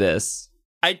do this.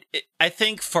 I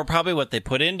think for probably what they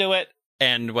put into it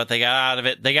and what they got out of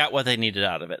it, they got what they needed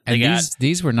out of it. They and got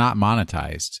these were not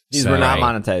monetized. These So- were not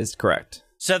monetized, correct.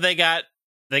 so they got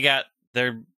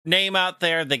their name out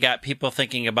there. They got people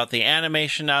thinking about the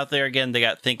animation out there again. They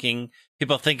got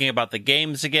people thinking about the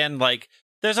games again. Like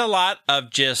there's a lot of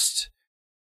just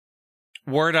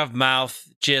word of mouth.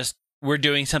 Just we're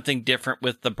doing something different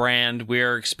with the brand.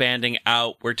 We're expanding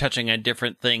out. We're touching on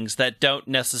different things that don't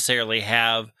necessarily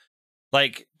have,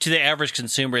 like, to the average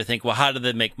consumer, think, well, how do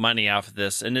they make money off of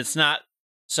this? And it's not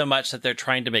so much that they're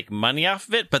trying to make money off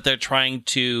of it, but they're trying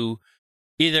to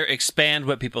either expand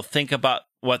what people think about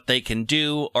what they can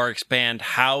do or expand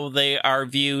how they are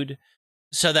viewed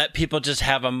so that people just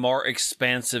have a more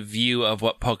expansive view of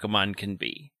what Pokemon can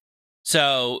be.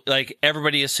 So, like,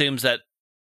 everybody assumes that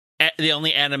the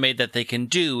only anime that they can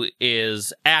do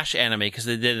is Ash anime because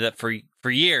they did that for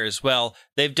years. Well,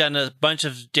 they've done a bunch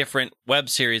of different web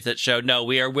series that show, no,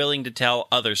 we are willing to tell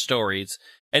other stories.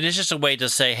 And it's just a way to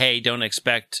say, hey, don't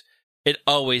expect it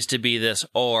always to be this,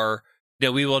 or, you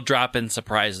know, we will drop in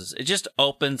surprises. It just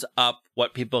opens up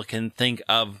what people can think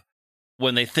of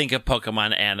when they think of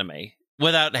Pokemon anime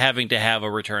without having to have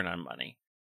a return on money.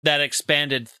 That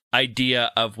expanded idea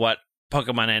of what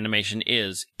Pokemon animation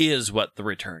is what the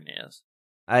return is.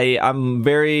 I'm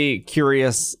very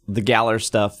curious, the Galar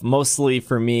stuff. Mostly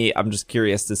for me, I'm just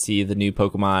curious to see the new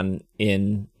Pokemon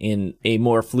in a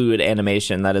more fluid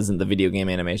animation that isn't the video game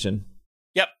animation.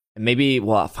 Yep. And maybe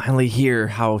we'll finally hear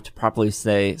how to properly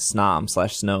say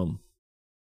Snom/Snome.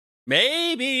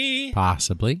 Maybe.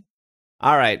 Possibly.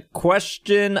 All right,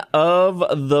 question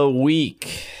of the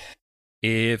week.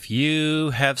 If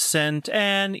you have sent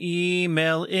an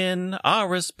email in, our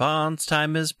response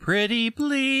time is pretty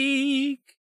bleak.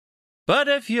 But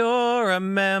if you're a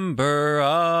member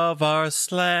of our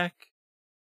Slack,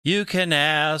 you can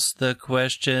ask the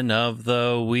question of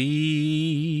the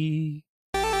week.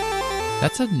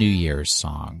 That's a New Year's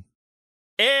song.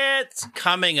 It's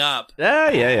coming up.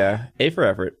 Yeah. A for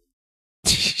effort.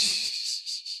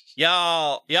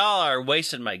 Y'all are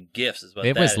wasting my gifts is what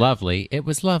It that was is. lovely. It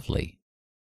was lovely.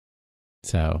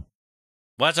 So,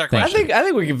 What's our Thank question? I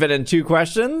think we can fit in 2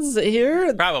 questions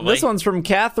here. Probably. This one's from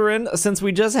Catherine. Since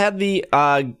we just had the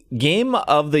Game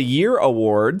of the Year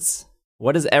awards,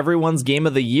 what is everyone's Game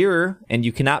of the Year? And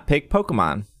you cannot pick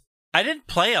Pokemon. I didn't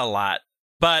play a lot,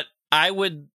 but I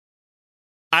would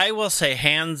I will say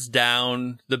hands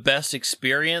down, the best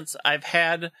experience I've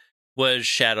had was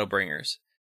Shadowbringers.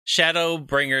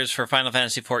 Shadowbringers for Final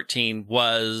Fantasy XIV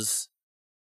was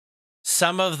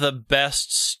some of the best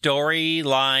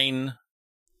storyline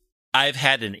I've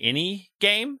had in any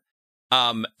game,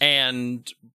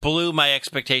 and blew my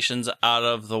expectations out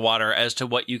of the water as to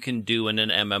what you can do in an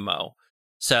MMO.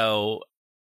 So,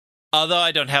 although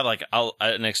I don't have like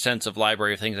an extensive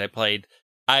library of things I played,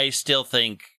 I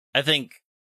think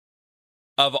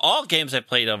of all games I've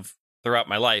played of throughout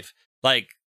my life, like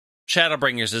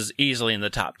Shadowbringers is easily in the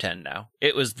top 10 now.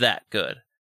 It was that good.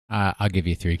 I'll give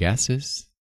you 3 guesses.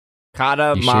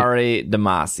 Katamari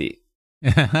Damacy.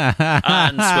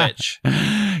 On Switch.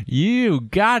 You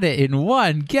got it in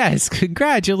one guess.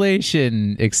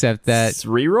 Congratulations. Except that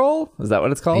Reroll? Is that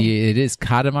what it's called? it is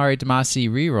Katamari Damacy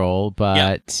Reroll,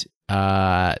 but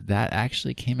that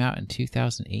actually came out in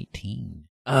 2018.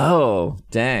 Oh,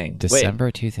 dang.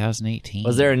 December 2018.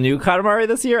 Was there a new Katamari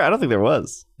this year? I don't think there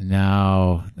was.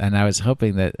 No, and I was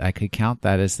hoping that I could count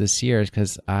that as this year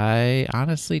because I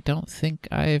honestly don't think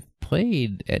I've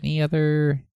played any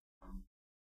other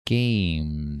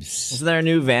games. Isn't there a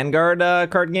new Vanguard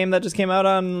card game that just came out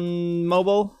on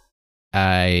mobile?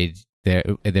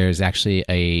 There's actually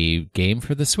a game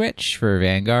for the Switch for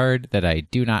Vanguard that I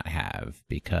do not have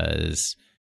because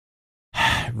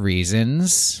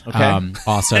reasons. Okay.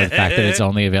 Also, the fact that it's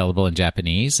only available in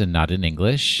Japanese and not in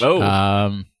English.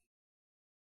 Oh.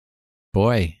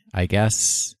 Boy, I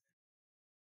guess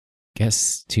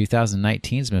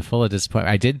 2019's been full of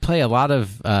disappointment. I did play a lot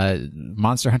of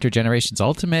Monster Hunter Generations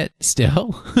Ultimate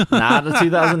still. Not a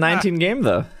 2019 game,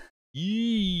 though.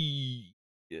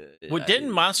 Well,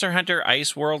 didn't Monster Hunter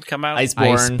Ice World come out?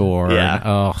 Iceborne. Yeah.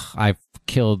 Oh, I've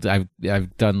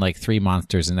done like 3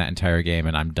 monsters in that entire game,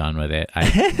 and I'm done with it.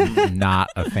 I'm not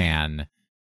a fan.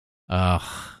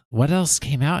 What else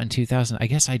came out in 2000? I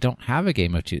guess I don't have a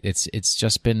game of two. It's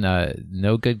just been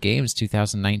no good games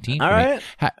 2019 for All right.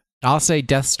 me. I'll say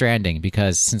Death Stranding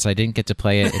because since I didn't get to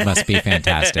play it, it must be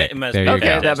fantastic. There you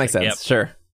Okay, go. that makes sense. Yep.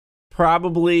 Sure.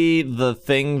 Probably the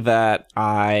thing that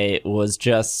I was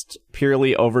just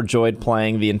purely overjoyed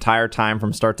playing the entire time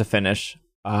from start to finish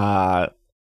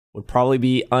would probably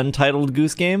be Untitled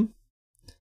Goose Game.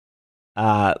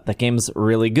 That game's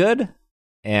really good,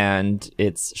 and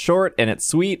it's short and it's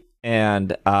sweet,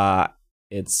 and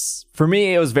it's, for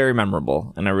me, it was very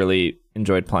memorable, and I really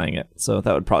enjoyed playing it. So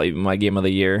that would probably be my game of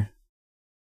the year.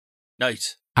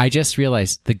 Nice. I just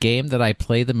realized the game that I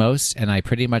play the most, and I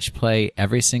pretty much play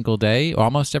every single day,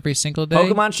 almost every single day.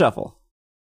 Pokemon Shuffle.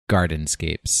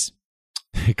 Gardenscapes.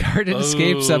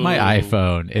 Gardenscapes on my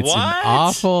iPhone. It's What? an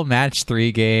awful match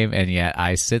 3 game, and yet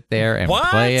I sit there and What?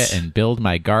 play it and build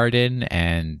my garden,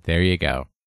 and there you go.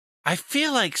 I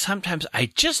feel like sometimes I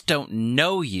just don't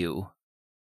know you.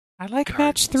 I like Gardens.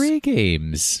 match 3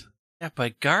 games. Yeah,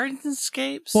 but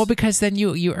Gardenscapes? Well, because then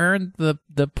you earn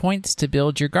the points to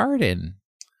build your garden.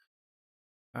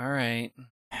 All right.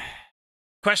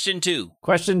 Question 2.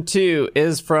 Question 2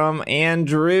 is from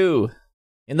Andrew.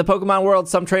 In the Pokemon world,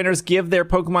 some trainers give their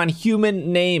Pokemon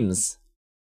human names.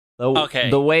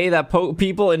 The way that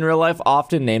people in real life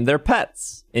often name their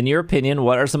pets. In your opinion,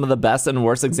 what are some of the best and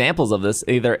worst examples of this,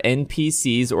 either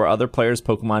NPCs or other players'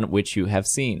 Pokemon which you have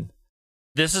seen?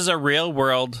 This is a real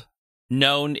world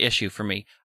known issue for me.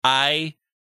 I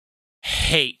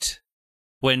hate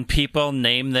when people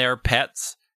name their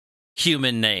pets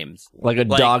human names. Like a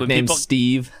Like dog when named people-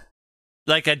 Steve.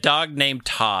 Like a dog named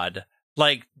Todd.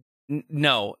 Like,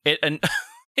 no. It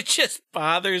just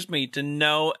bothers me to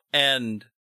no end.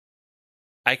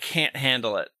 I can't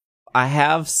handle it. I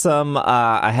have some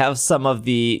of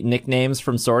the nicknames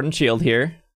from Sword and Shield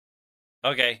here.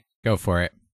 Okay. Go for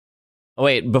it. Oh,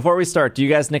 wait, before we start, do you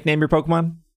guys nickname your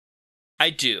Pokemon? I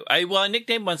do. I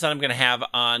nickname ones that I'm going to have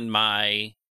on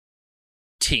my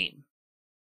team.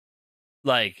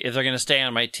 Like, if they're going to stay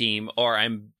on my team, or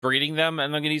I'm breeding them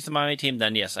and I'm going to use them on my team,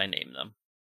 then yes, I name them.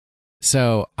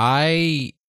 So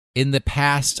in the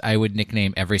past, I would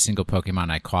nickname every single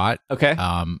Pokemon I caught. Okay.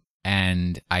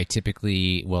 And I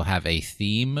typically will have a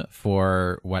theme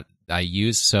for what I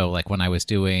use. So like when I was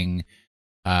doing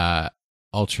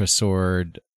Ultra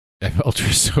Sword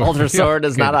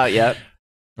Is not out yet.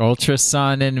 Ultra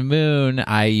Sun and Moon,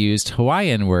 I used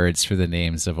Hawaiian words for the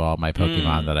names of all my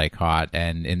Pokemon that I caught.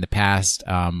 And in the past,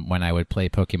 when I would play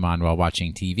Pokemon while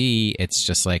watching TV, it's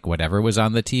just like whatever was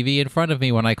on the TV in front of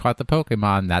me when I caught the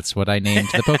Pokemon, that's what I named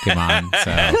the Pokemon.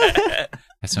 So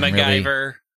that's some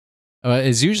MacGyver.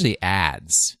 it's usually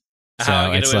ads. So How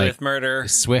I Get it's Away like with Murder.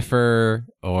 Swiffer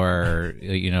or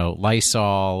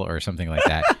Lysol or something like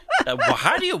that.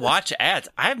 How do you watch ads?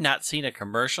 I have not seen a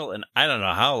commercial in I don't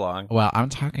know how long. Well, I'm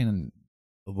talking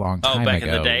a long time back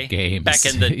ago. in the day? Games. Back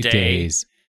in the day? Days.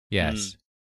 Yes.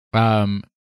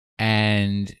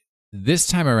 And this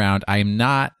time around, I'm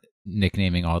not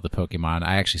nicknaming all the Pokemon.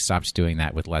 I actually stopped doing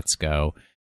that with Let's Go.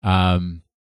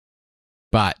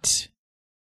 But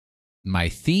my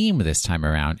theme this time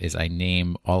around is I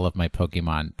name all of my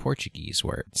Pokemon Portuguese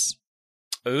words.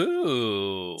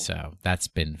 Ooh. So that's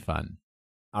been fun.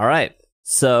 All right.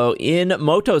 So in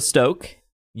Motostoke,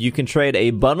 you can trade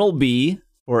a Bunnelby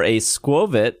for a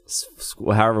Squovit,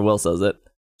 however Will says it.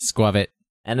 Squavit.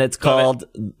 And it's called,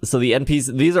 so the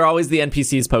NPC, these are always the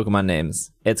NPC's Pokemon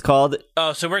names. It's called...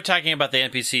 Oh, so we're talking about the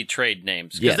NPC trade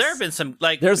names. Because Yes. there have been some,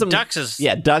 like, There's some, Dux is...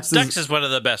 Yeah, Dux is one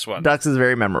of the best ones. Dux is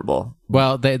very memorable.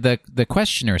 Well, the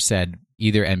questioner said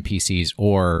either NPCs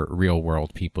or real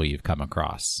world people you've come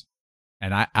across.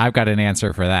 And I've got an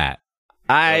answer for that.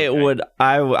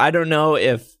 I don't know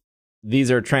if these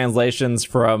are translations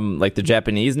from like the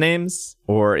Japanese names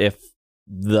or if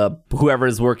whoever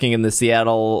is working in the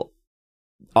Seattle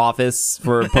office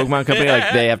for Pokemon Company,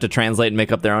 like they have to translate and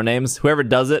make up their own names. Whoever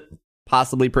does it,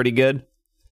 possibly pretty good.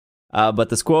 But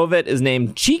the Squovit is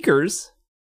named Cheekers.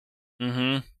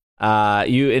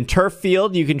 Mm-hmm. You in Turf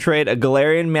Field, you can trade a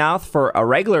Galarian Meowth for a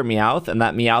regular Meowth, and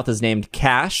that Meowth is named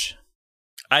Cash.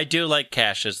 I do like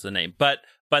Cash as the name, but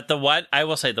the one I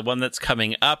will say the one that's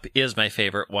coming up is my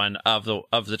favorite one of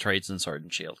the trades in Sword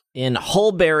and Shield. In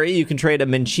Hulberry, you can trade a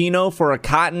Minccino for a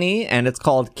Cottony, and it's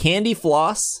called Candy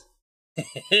Floss.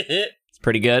 It's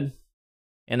pretty good.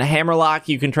 In a Hammerlock,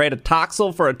 you can trade a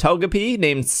Toxel for a Togepi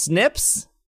named Snips.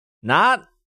 Not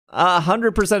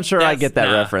 100% sure I get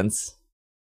that reference.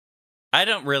 I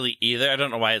don't really either. I don't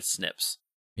know why it Snips.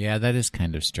 Yeah, that is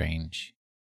kind of strange.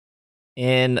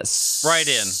 In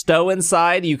Stow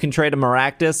Inside, you can trade a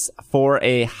Maractus for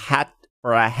a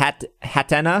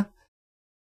Hatenna.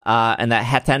 And that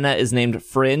Hatenna is named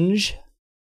Fringe.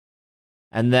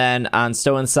 And then on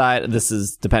Stow Inside, this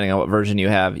is depending on what version you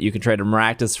have, you can trade a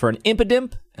Maractus for an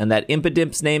Impidimp, and that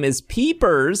Impidimp's name is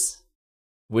Peepers,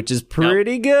 which is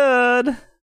pretty good.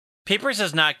 Peepers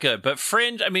is not good, but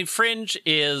Fringe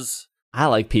is... I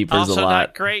like Peepers also a lot.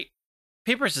 Not great.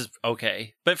 Peepers is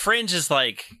okay, but Fringe is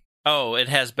like, oh, it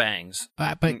has bangs.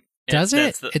 But does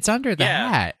it? It's under the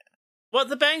hat. Well,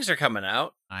 the bangs are coming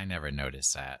out. I never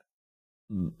noticed that.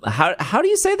 How do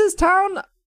you say this town?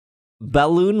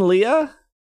 Balloonlia?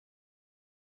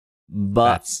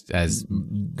 That's as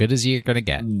good as you're gonna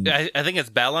get. I think it's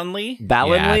Balonly.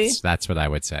 Balonly? Yeah, that's what I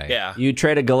would say. Yeah. You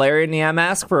trade a Galarian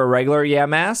Yamask for a regular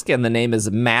Yamask, and the name is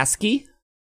Masky.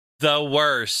 The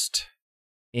worst.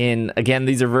 Again,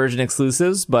 these are version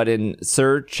exclusives, but in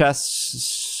Sir Chester,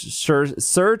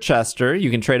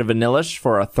 you can trade a Vanillish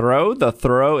for a Throw. The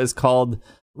Throw is called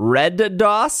Red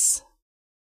Doss.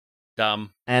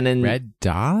 Dumb. And in Red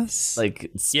Doss?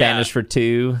 Like Spanish for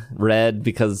two, red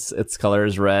because its color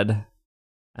is red.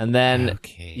 And then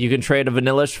you can trade a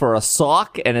Vanillish for a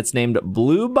Sock, and it's named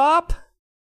Blue Bop.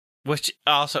 Which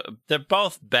also, they're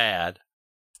both bad.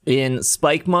 In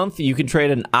Spike Month, you can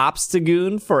trade an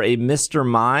Obstagoon for a Mr.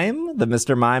 Mime. The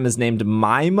Mr. Mime is named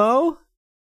Mimo.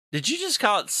 Did you just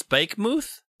call it Spike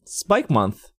Mooth? Spike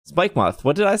Month.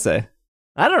 What did I say?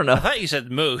 I don't know. I thought you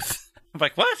said Mooth. I'm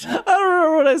like, what? I don't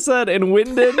remember what I said. In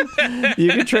Winden, you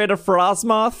can trade a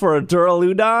Frostmoth for a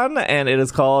Duraludon, and it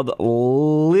is called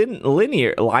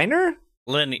Linear.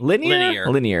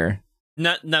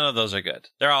 None of those are good.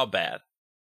 They're all bad.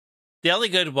 The only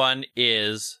good one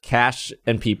is... Cash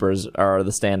and Peepers are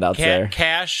the standouts there.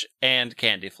 Cash and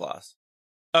Candy Floss.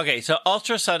 Okay, so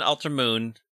Ultra Sun, Ultra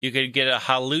Moon, you could get a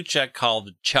Halucha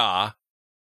called Cha.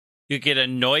 You could get a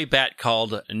Noibat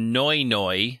called Noi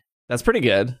Noi. That's pretty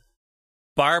good.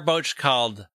 Barboach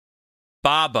called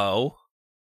Babo.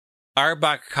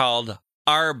 Arbok called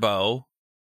Arbo.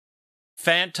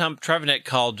 Phantom Trevenant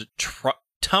called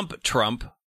Tump Trump.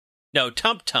 No,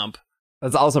 Tump Tump.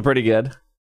 That's also pretty good.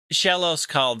 Shellos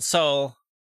called Soul.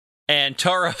 And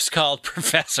Tauros called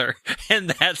Professor. And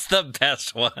that's the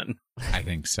best one. I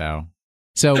think so.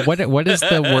 So what is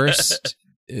the worst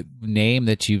name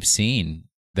that you've seen?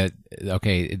 That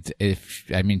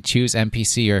choose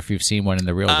NPC or if you've seen one in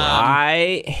the real world.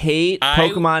 I hate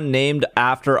Pokemon named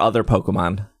after other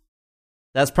Pokemon.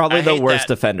 That's probably the worst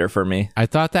offender for me. I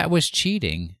thought that was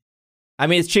cheating. I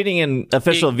mean, it's cheating in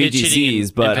official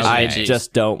VGCs, but I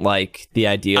just don't like the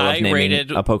idea of naming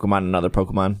a Pokemon another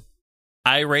Pokemon.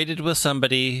 I raided with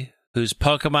somebody whose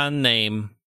Pokemon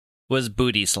name was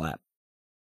Booty Slap.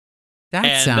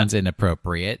 That sounds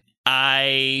inappropriate.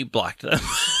 I blocked them.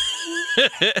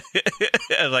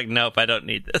 I was like, nope, I don't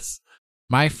need this.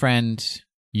 My friend,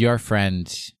 your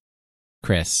friend,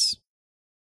 Chris,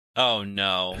 Oh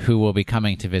no. who will be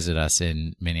coming to visit us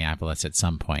in Minneapolis at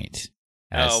some point.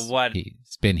 As Oh, what?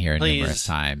 He's been here Please. numerous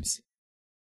times.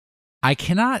 I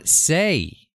cannot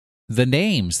say the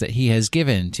names that he has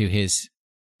given to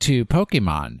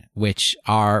Pokemon, which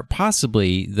are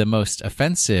possibly the most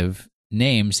offensive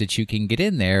names that you can get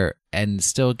in there and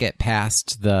still get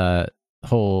past the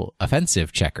whole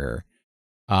offensive checker.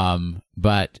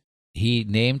 But he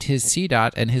named his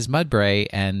Seedot and his Mudbray,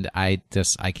 and I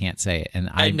can't say it. And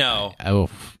I know.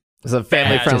 It's a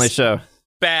family-friendly show.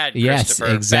 Bad, Yes,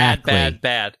 Christopher. exactly.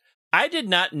 Bad. I did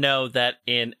not know that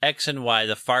in X and Y,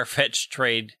 the Farfetch'd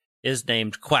trade is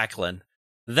named Quacklin.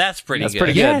 That's pretty That's good.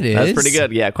 pretty good. Yeah, it That's is. pretty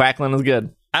good. Yeah, Quacklin is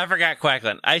good. I forgot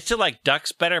Quacklin. I still like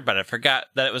Ducks better, but I forgot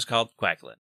that it was called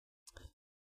Quacklin.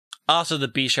 Also, the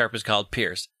B Sharp is called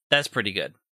Pierce. That's pretty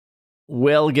good.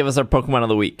 Will, give us our Pokemon of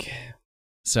the week.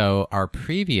 So our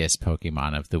previous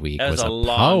Pokemon of the week That was was a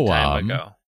long time poem.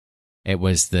 ago. It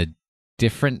was the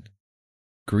different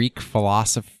Greek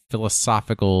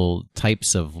philosophical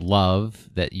types of love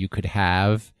that you could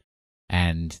have.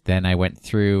 And then I went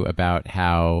through about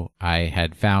how I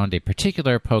had found a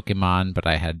particular Pokemon, but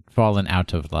I had fallen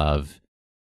out of love,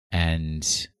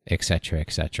 and etc.,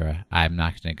 etc. I'm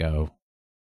not going to go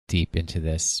deep into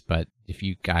this, but if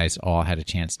you guys all had a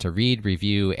chance to read,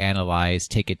 review, analyze,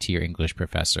 take it to your English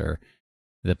professor,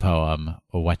 the poem,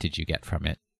 what did you get from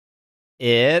it?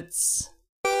 It's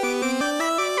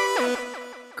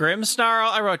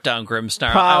Grimmsnarl? I wrote down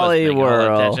Grimmsnarl. I was paying all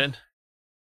Poliwhirl. attention.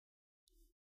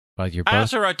 Well, you're I both.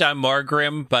 also wrote down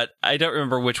Morgrim, but I don't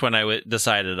remember which one I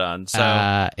decided on.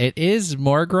 So It is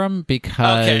Morgrim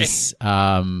because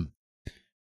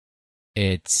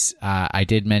it's I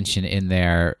did mention in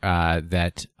there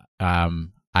that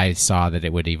I saw that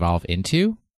it would evolve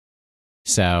into.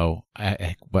 So,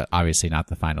 but obviously not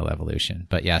the final evolution.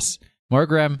 But yes,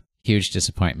 Morgrim, huge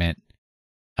disappointment.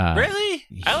 really?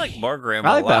 I like Morgrim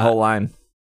I like a lot. that whole line.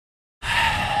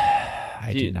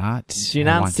 I do not. Do you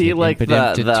I not want see like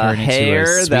Impidimp to the turn into a hair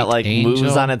that sweet like angel.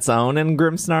 moves on its own in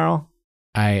Grimmsnarl?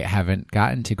 I haven't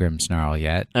gotten to Grimmsnarl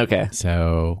yet, Okay.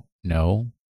 so no.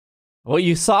 Well,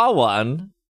 you saw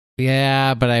one.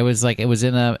 Yeah, but I was like, it was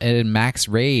in max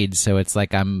raid, so it's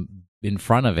like I'm in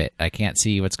front of it. I can't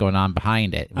see what's going on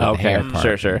behind it. With the Okay, hair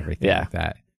part sure, and everything yeah. like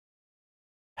that.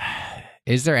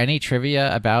 Is there any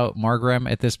trivia about Morgrim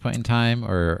at this point in time,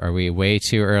 or are we way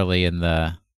too early in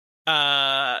the?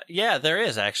 Yeah, there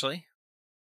is actually.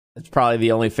 It's probably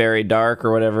the only fairy dark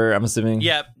or whatever, I'm assuming.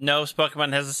 Yep, no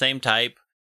Pokemon has the same type.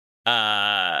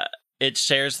 It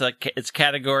shares its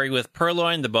category with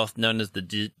Purloin, they're both known as the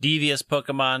devious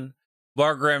Pokemon.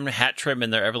 Morgrim, Hatchrim,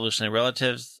 and their evolutionary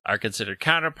relatives are considered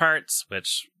counterparts,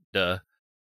 which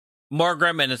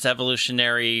Morgrim and its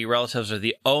evolutionary relatives are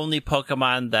the only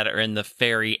Pokemon that are in the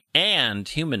fairy and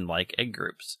human-like egg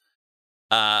groups.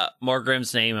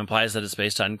 Morgrim's name implies that it's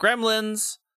based on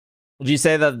gremlins. Would you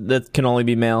say that can only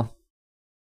be male?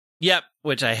 Yep,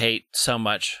 which I hate so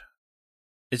much.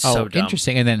 It's so dumb.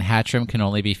 Interesting. And then Hatchrim can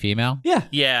only be female. Yeah.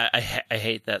 Yeah, I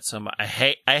hate that so much. I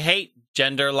hate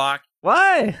gender lock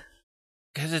Why?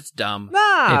 because it's dumb.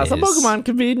 Nah, It some is. Pokemon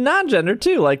can be non-gender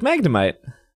too, like Magnemite.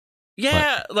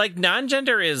 Yeah, like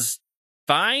non-gender is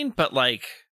fine, but like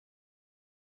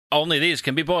only these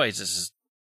can be boys. This is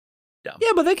dumb.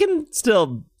 Yeah, but they can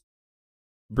still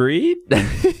breed.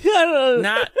 I don't know.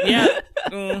 Not yet.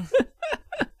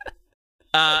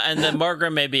 And then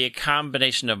Morgrim may be a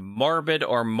combination of morbid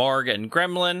or morg and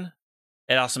gremlin.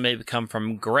 It also may come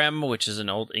from grem, which is an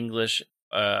Old English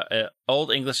and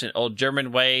Old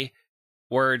German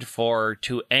word for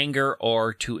to anger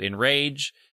or to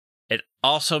enrage. It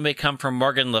also may come from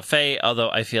Morgan Le Fay, although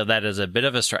I feel that is a bit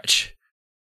of a stretch.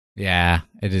 Yeah,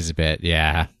 it is a bit.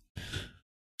 Yeah.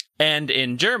 And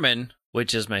in German,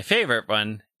 which is my favorite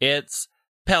one, it's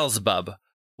Pelzbub,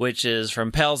 which is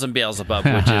from Pels and Beelzebub,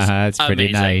 which is That's pretty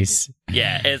amazing. nice.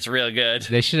 Yeah, it's real good.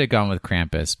 They should have gone with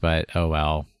Krampus, but oh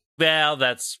well. Well,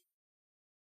 that's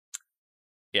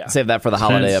Save that for the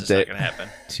holiday that's just not update. gonna happen.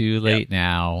 Too late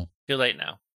now. Too late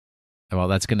now. Well,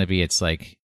 that's going to be its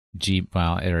like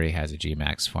well, it already has a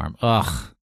G-Max form.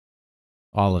 Ugh.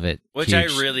 All of it. Which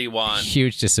Huge, I really want.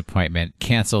 Huge disappointment.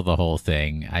 Cancel the whole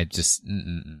thing. I just...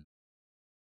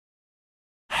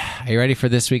 Are you ready for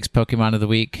this week's Pokemon of the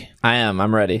Week? I am.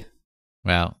 I'm ready.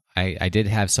 Well, I did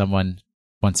have someone,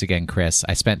 once again, Chris.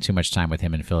 I spent too much time with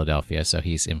him in Philadelphia, so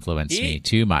he's influenced me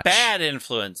too much. Bad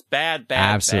influence. Bad.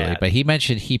 Absolutely. Bad. But he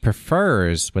mentioned he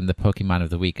prefers when the Pokemon of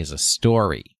the Week is a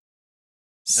story.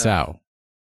 So...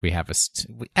 We have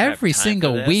every time for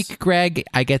single this? week, Greg.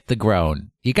 I get the groan.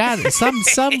 You got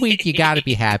some week. You got to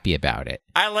be happy about it.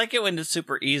 I like it when it's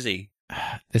super easy.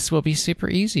 This will be super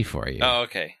easy for you. Oh,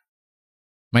 okay.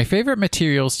 My favorite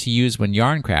materials to use when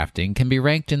yarn crafting can be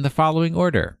ranked in the following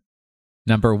order.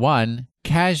 Number 1,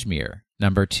 cashmere.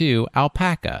 Number 2,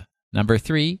 alpaca. Number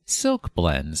 3, silk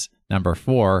blends. Number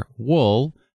 4,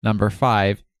 wool. Number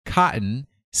 5, cotton.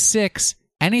 6,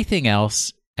 anything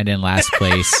else. And in last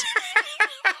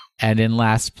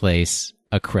place,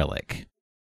 acrylic.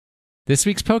 This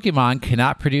week's Pokemon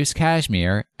cannot produce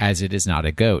cashmere, as it is not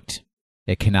a goat.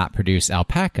 It cannot produce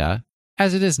alpaca,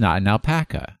 as it is not an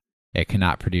alpaca. It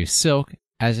cannot produce silk,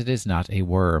 as it is not a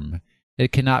worm.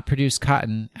 It cannot produce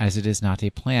cotton, as it is not a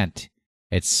plant.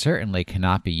 It certainly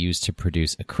cannot be used to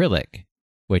produce acrylic,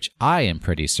 which I am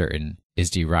pretty certain is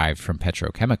derived from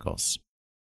petrochemicals.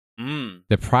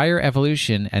 The prior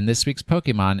evolution and this week's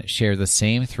Pokemon share the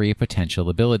same 3 potential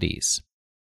abilities.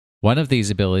 One of these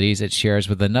abilities it shares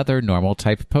with another normal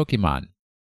type Pokemon.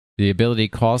 The ability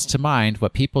calls to mind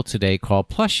what people today call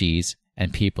plushies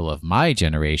and people of my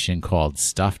generation called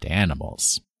stuffed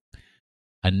animals.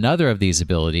 Another of these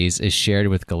abilities is shared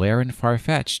with Galarian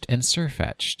Farfetch'd and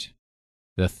Sirfetch'd.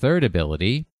 The third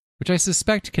ability, which I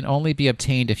suspect can only be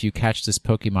obtained if you catch this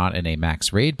Pokemon in a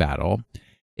max raid battle,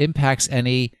 impacts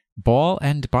any ball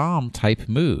and bomb type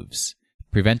moves,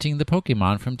 preventing the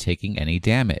Pokemon from taking any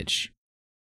damage.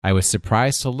 I was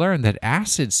surprised to learn that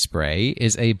Acid Spray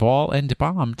is a ball and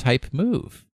bomb type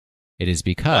move. It is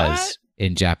because,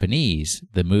 in Japanese,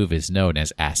 the move is known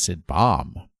as Acid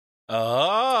Bomb.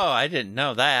 Oh, I didn't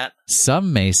know that.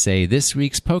 Some may say this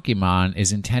week's Pokemon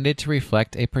is intended to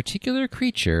reflect a particular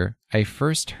creature I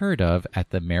first heard of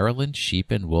at the Maryland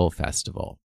Sheep and Wool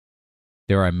Festival.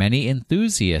 There are many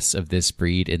enthusiasts of this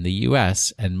breed in the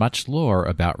U.S. and much lore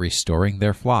about restoring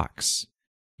their flocks.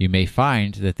 You may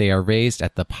find that they are raised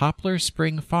at the Poplar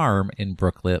Spring Farm in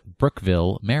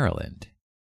Brookville, Maryland.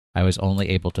 I was only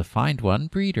able to find one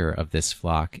breeder of this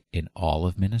flock in all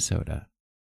of Minnesota.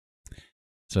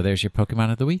 So there's your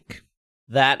Pokemon of the week.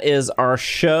 That is our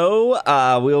show.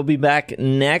 We'll be back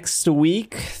next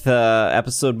week, the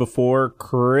episode before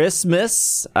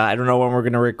Christmas. I don't know when we're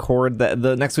going to record that.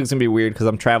 The next week's going to be weird because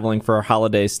I'm traveling for our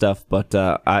holiday stuff, but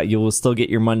you will still get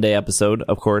your Monday episode,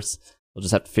 of course. We'll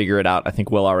just have to figure it out. I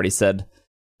think Will already said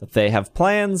that they have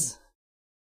plans.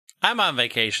 I'm on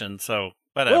vacation, so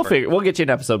whatever. We'll get you an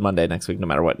episode Monday next week, no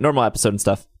matter what. Normal episode and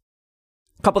stuff.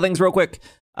 A couple things real quick.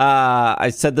 I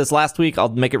said this last week. I'll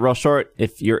make it real short.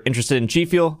 If you're interested in G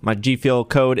Fuel, my G Fuel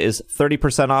code is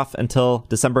 30% off until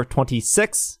December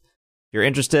 26th. If you're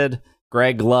interested,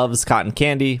 Greg loves cotton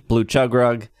candy, blue chug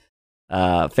rug,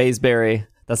 phaseberry.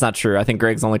 That's not true. I think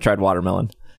Greg's only tried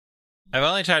watermelon. I've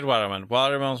only tried watermelon.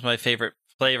 Watermelon's my favorite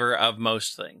flavor of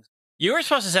most things. You were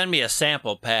supposed to send me a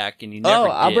sample pack, and you never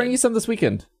did. I'll bring you some this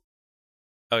weekend.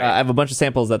 Okay. I have a bunch of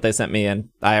samples that they sent me, and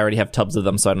I already have tubs of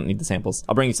them, so I don't need the samples.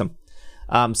 I'll bring you some.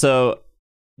 So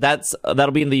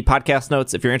that'll be in the podcast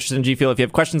notes. If you're interested in G Fuel, if you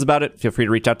have questions about it, feel free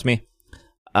to reach out to me.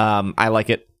 I like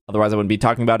it. Otherwise, I wouldn't be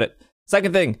talking about it.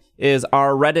 Second thing is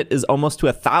our Reddit is almost to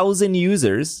 1,000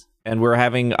 users, and we're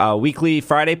having a weekly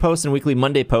Friday post and weekly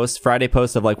Monday post. Friday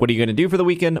post of like, what are you going to do for the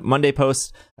weekend? Monday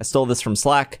post, I stole this from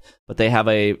Slack, but they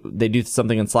do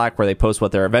something in Slack where they post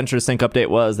what their Adventure Sync update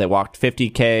was. They walked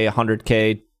 50K,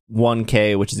 100K,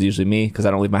 1K, which is usually me because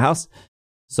I don't leave my house.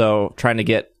 So trying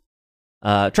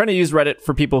to use Reddit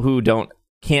for people who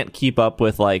can't keep up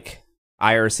with like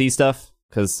IRC stuff,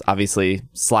 because obviously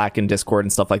Slack and Discord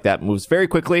and stuff like that moves very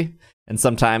quickly. And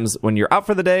sometimes when you're out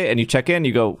for the day and you check in,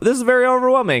 you go, this is very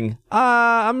overwhelming.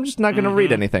 I'm just not going to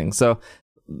read anything. So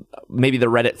maybe the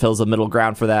Reddit fills a middle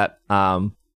ground for that.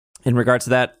 In regards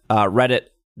to that,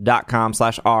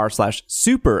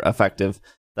 reddit.com/r/super effective.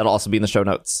 That'll also be in the show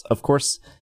notes, of course.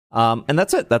 And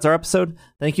that's it. That's our episode.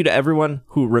 Thank you to everyone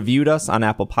who reviewed us on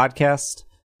Apple Podcast.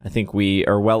 I think we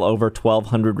are well over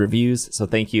 1,200 reviews. So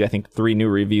thank you. I think 3 new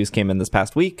reviews came in this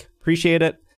past week. Appreciate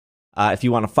it. If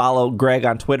you want to follow Greg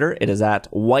on Twitter, it is at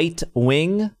White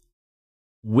Wing.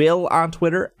 Will on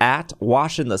Twitter at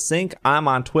Wash in the Sink. I'm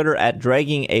on Twitter at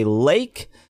Dragging a Lake.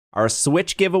 Our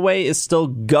Switch giveaway is still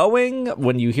going.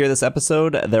 When you hear this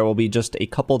episode, there will be just a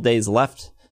couple days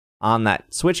left on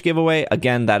that Switch giveaway.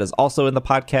 Again, that is also in the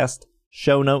podcast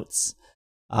show notes.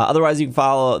 Otherwise, you can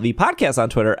follow the podcast on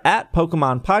Twitter at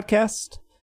Pokemon Podcast.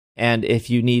 And if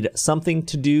you need something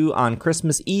to do on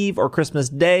Christmas Eve or Christmas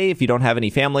Day, if you don't have any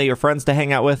family or friends to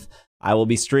hang out with, I will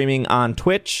be streaming on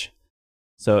Twitch.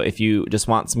 So if you just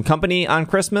want some company on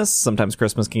Christmas, sometimes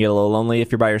Christmas can get a little lonely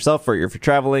if you're by yourself, or if you're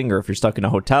traveling, or if you're stuck in a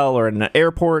hotel or in an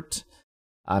airport.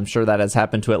 I'm sure that has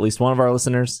happened to at least one of our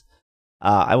listeners.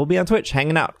 I will be on Twitch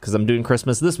hanging out because I'm doing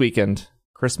Christmas this weekend.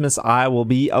 Christmas, I will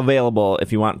be available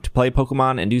if you want to play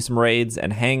Pokemon and do some raids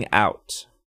and hang out.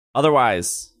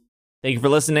 Otherwise, thank you for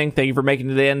listening. Thank you for making it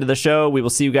to the end of the show. We will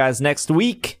see you guys next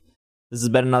week. This has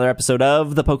been another episode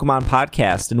of the Pokemon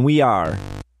Podcast, and we are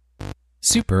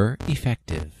super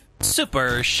effective.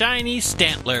 Super Shiny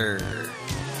Stantler.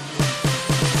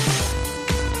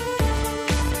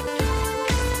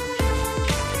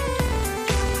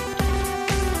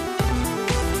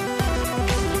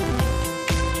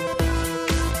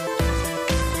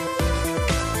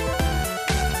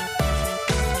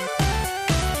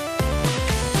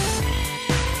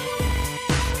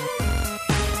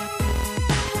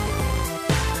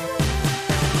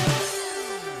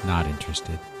 Not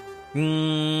interested.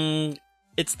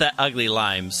 It's that ugly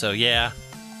lime, so yeah.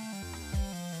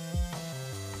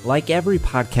 like every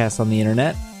podcast on the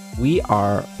internet, we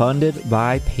are funded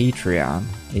by Patreon.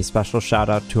 A special shout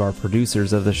out to our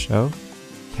producers of the show,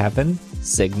 Kevin,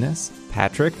 Cygnus,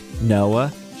 Patrick,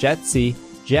 Noah, Jetsy,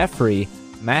 Jeffrey,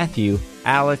 Matthew,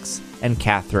 Alex, and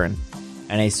Catherine.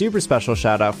 And a super special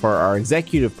shout out for our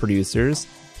executive producers,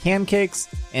 Pancakes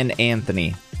and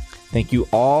Anthony. Thank you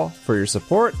all for your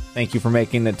support. Thank you for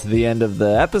making it to the end of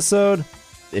the episode.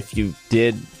 If you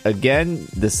did, again,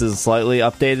 this is slightly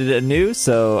updated and new,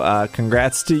 so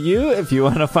congrats to you. If you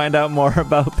want to find out more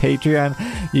about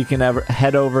Patreon, you can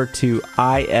head over to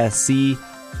isc.cash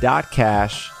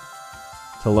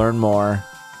to learn more.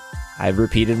 I've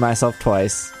repeated myself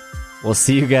twice. We'll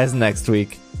see you guys next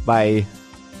week. Bye.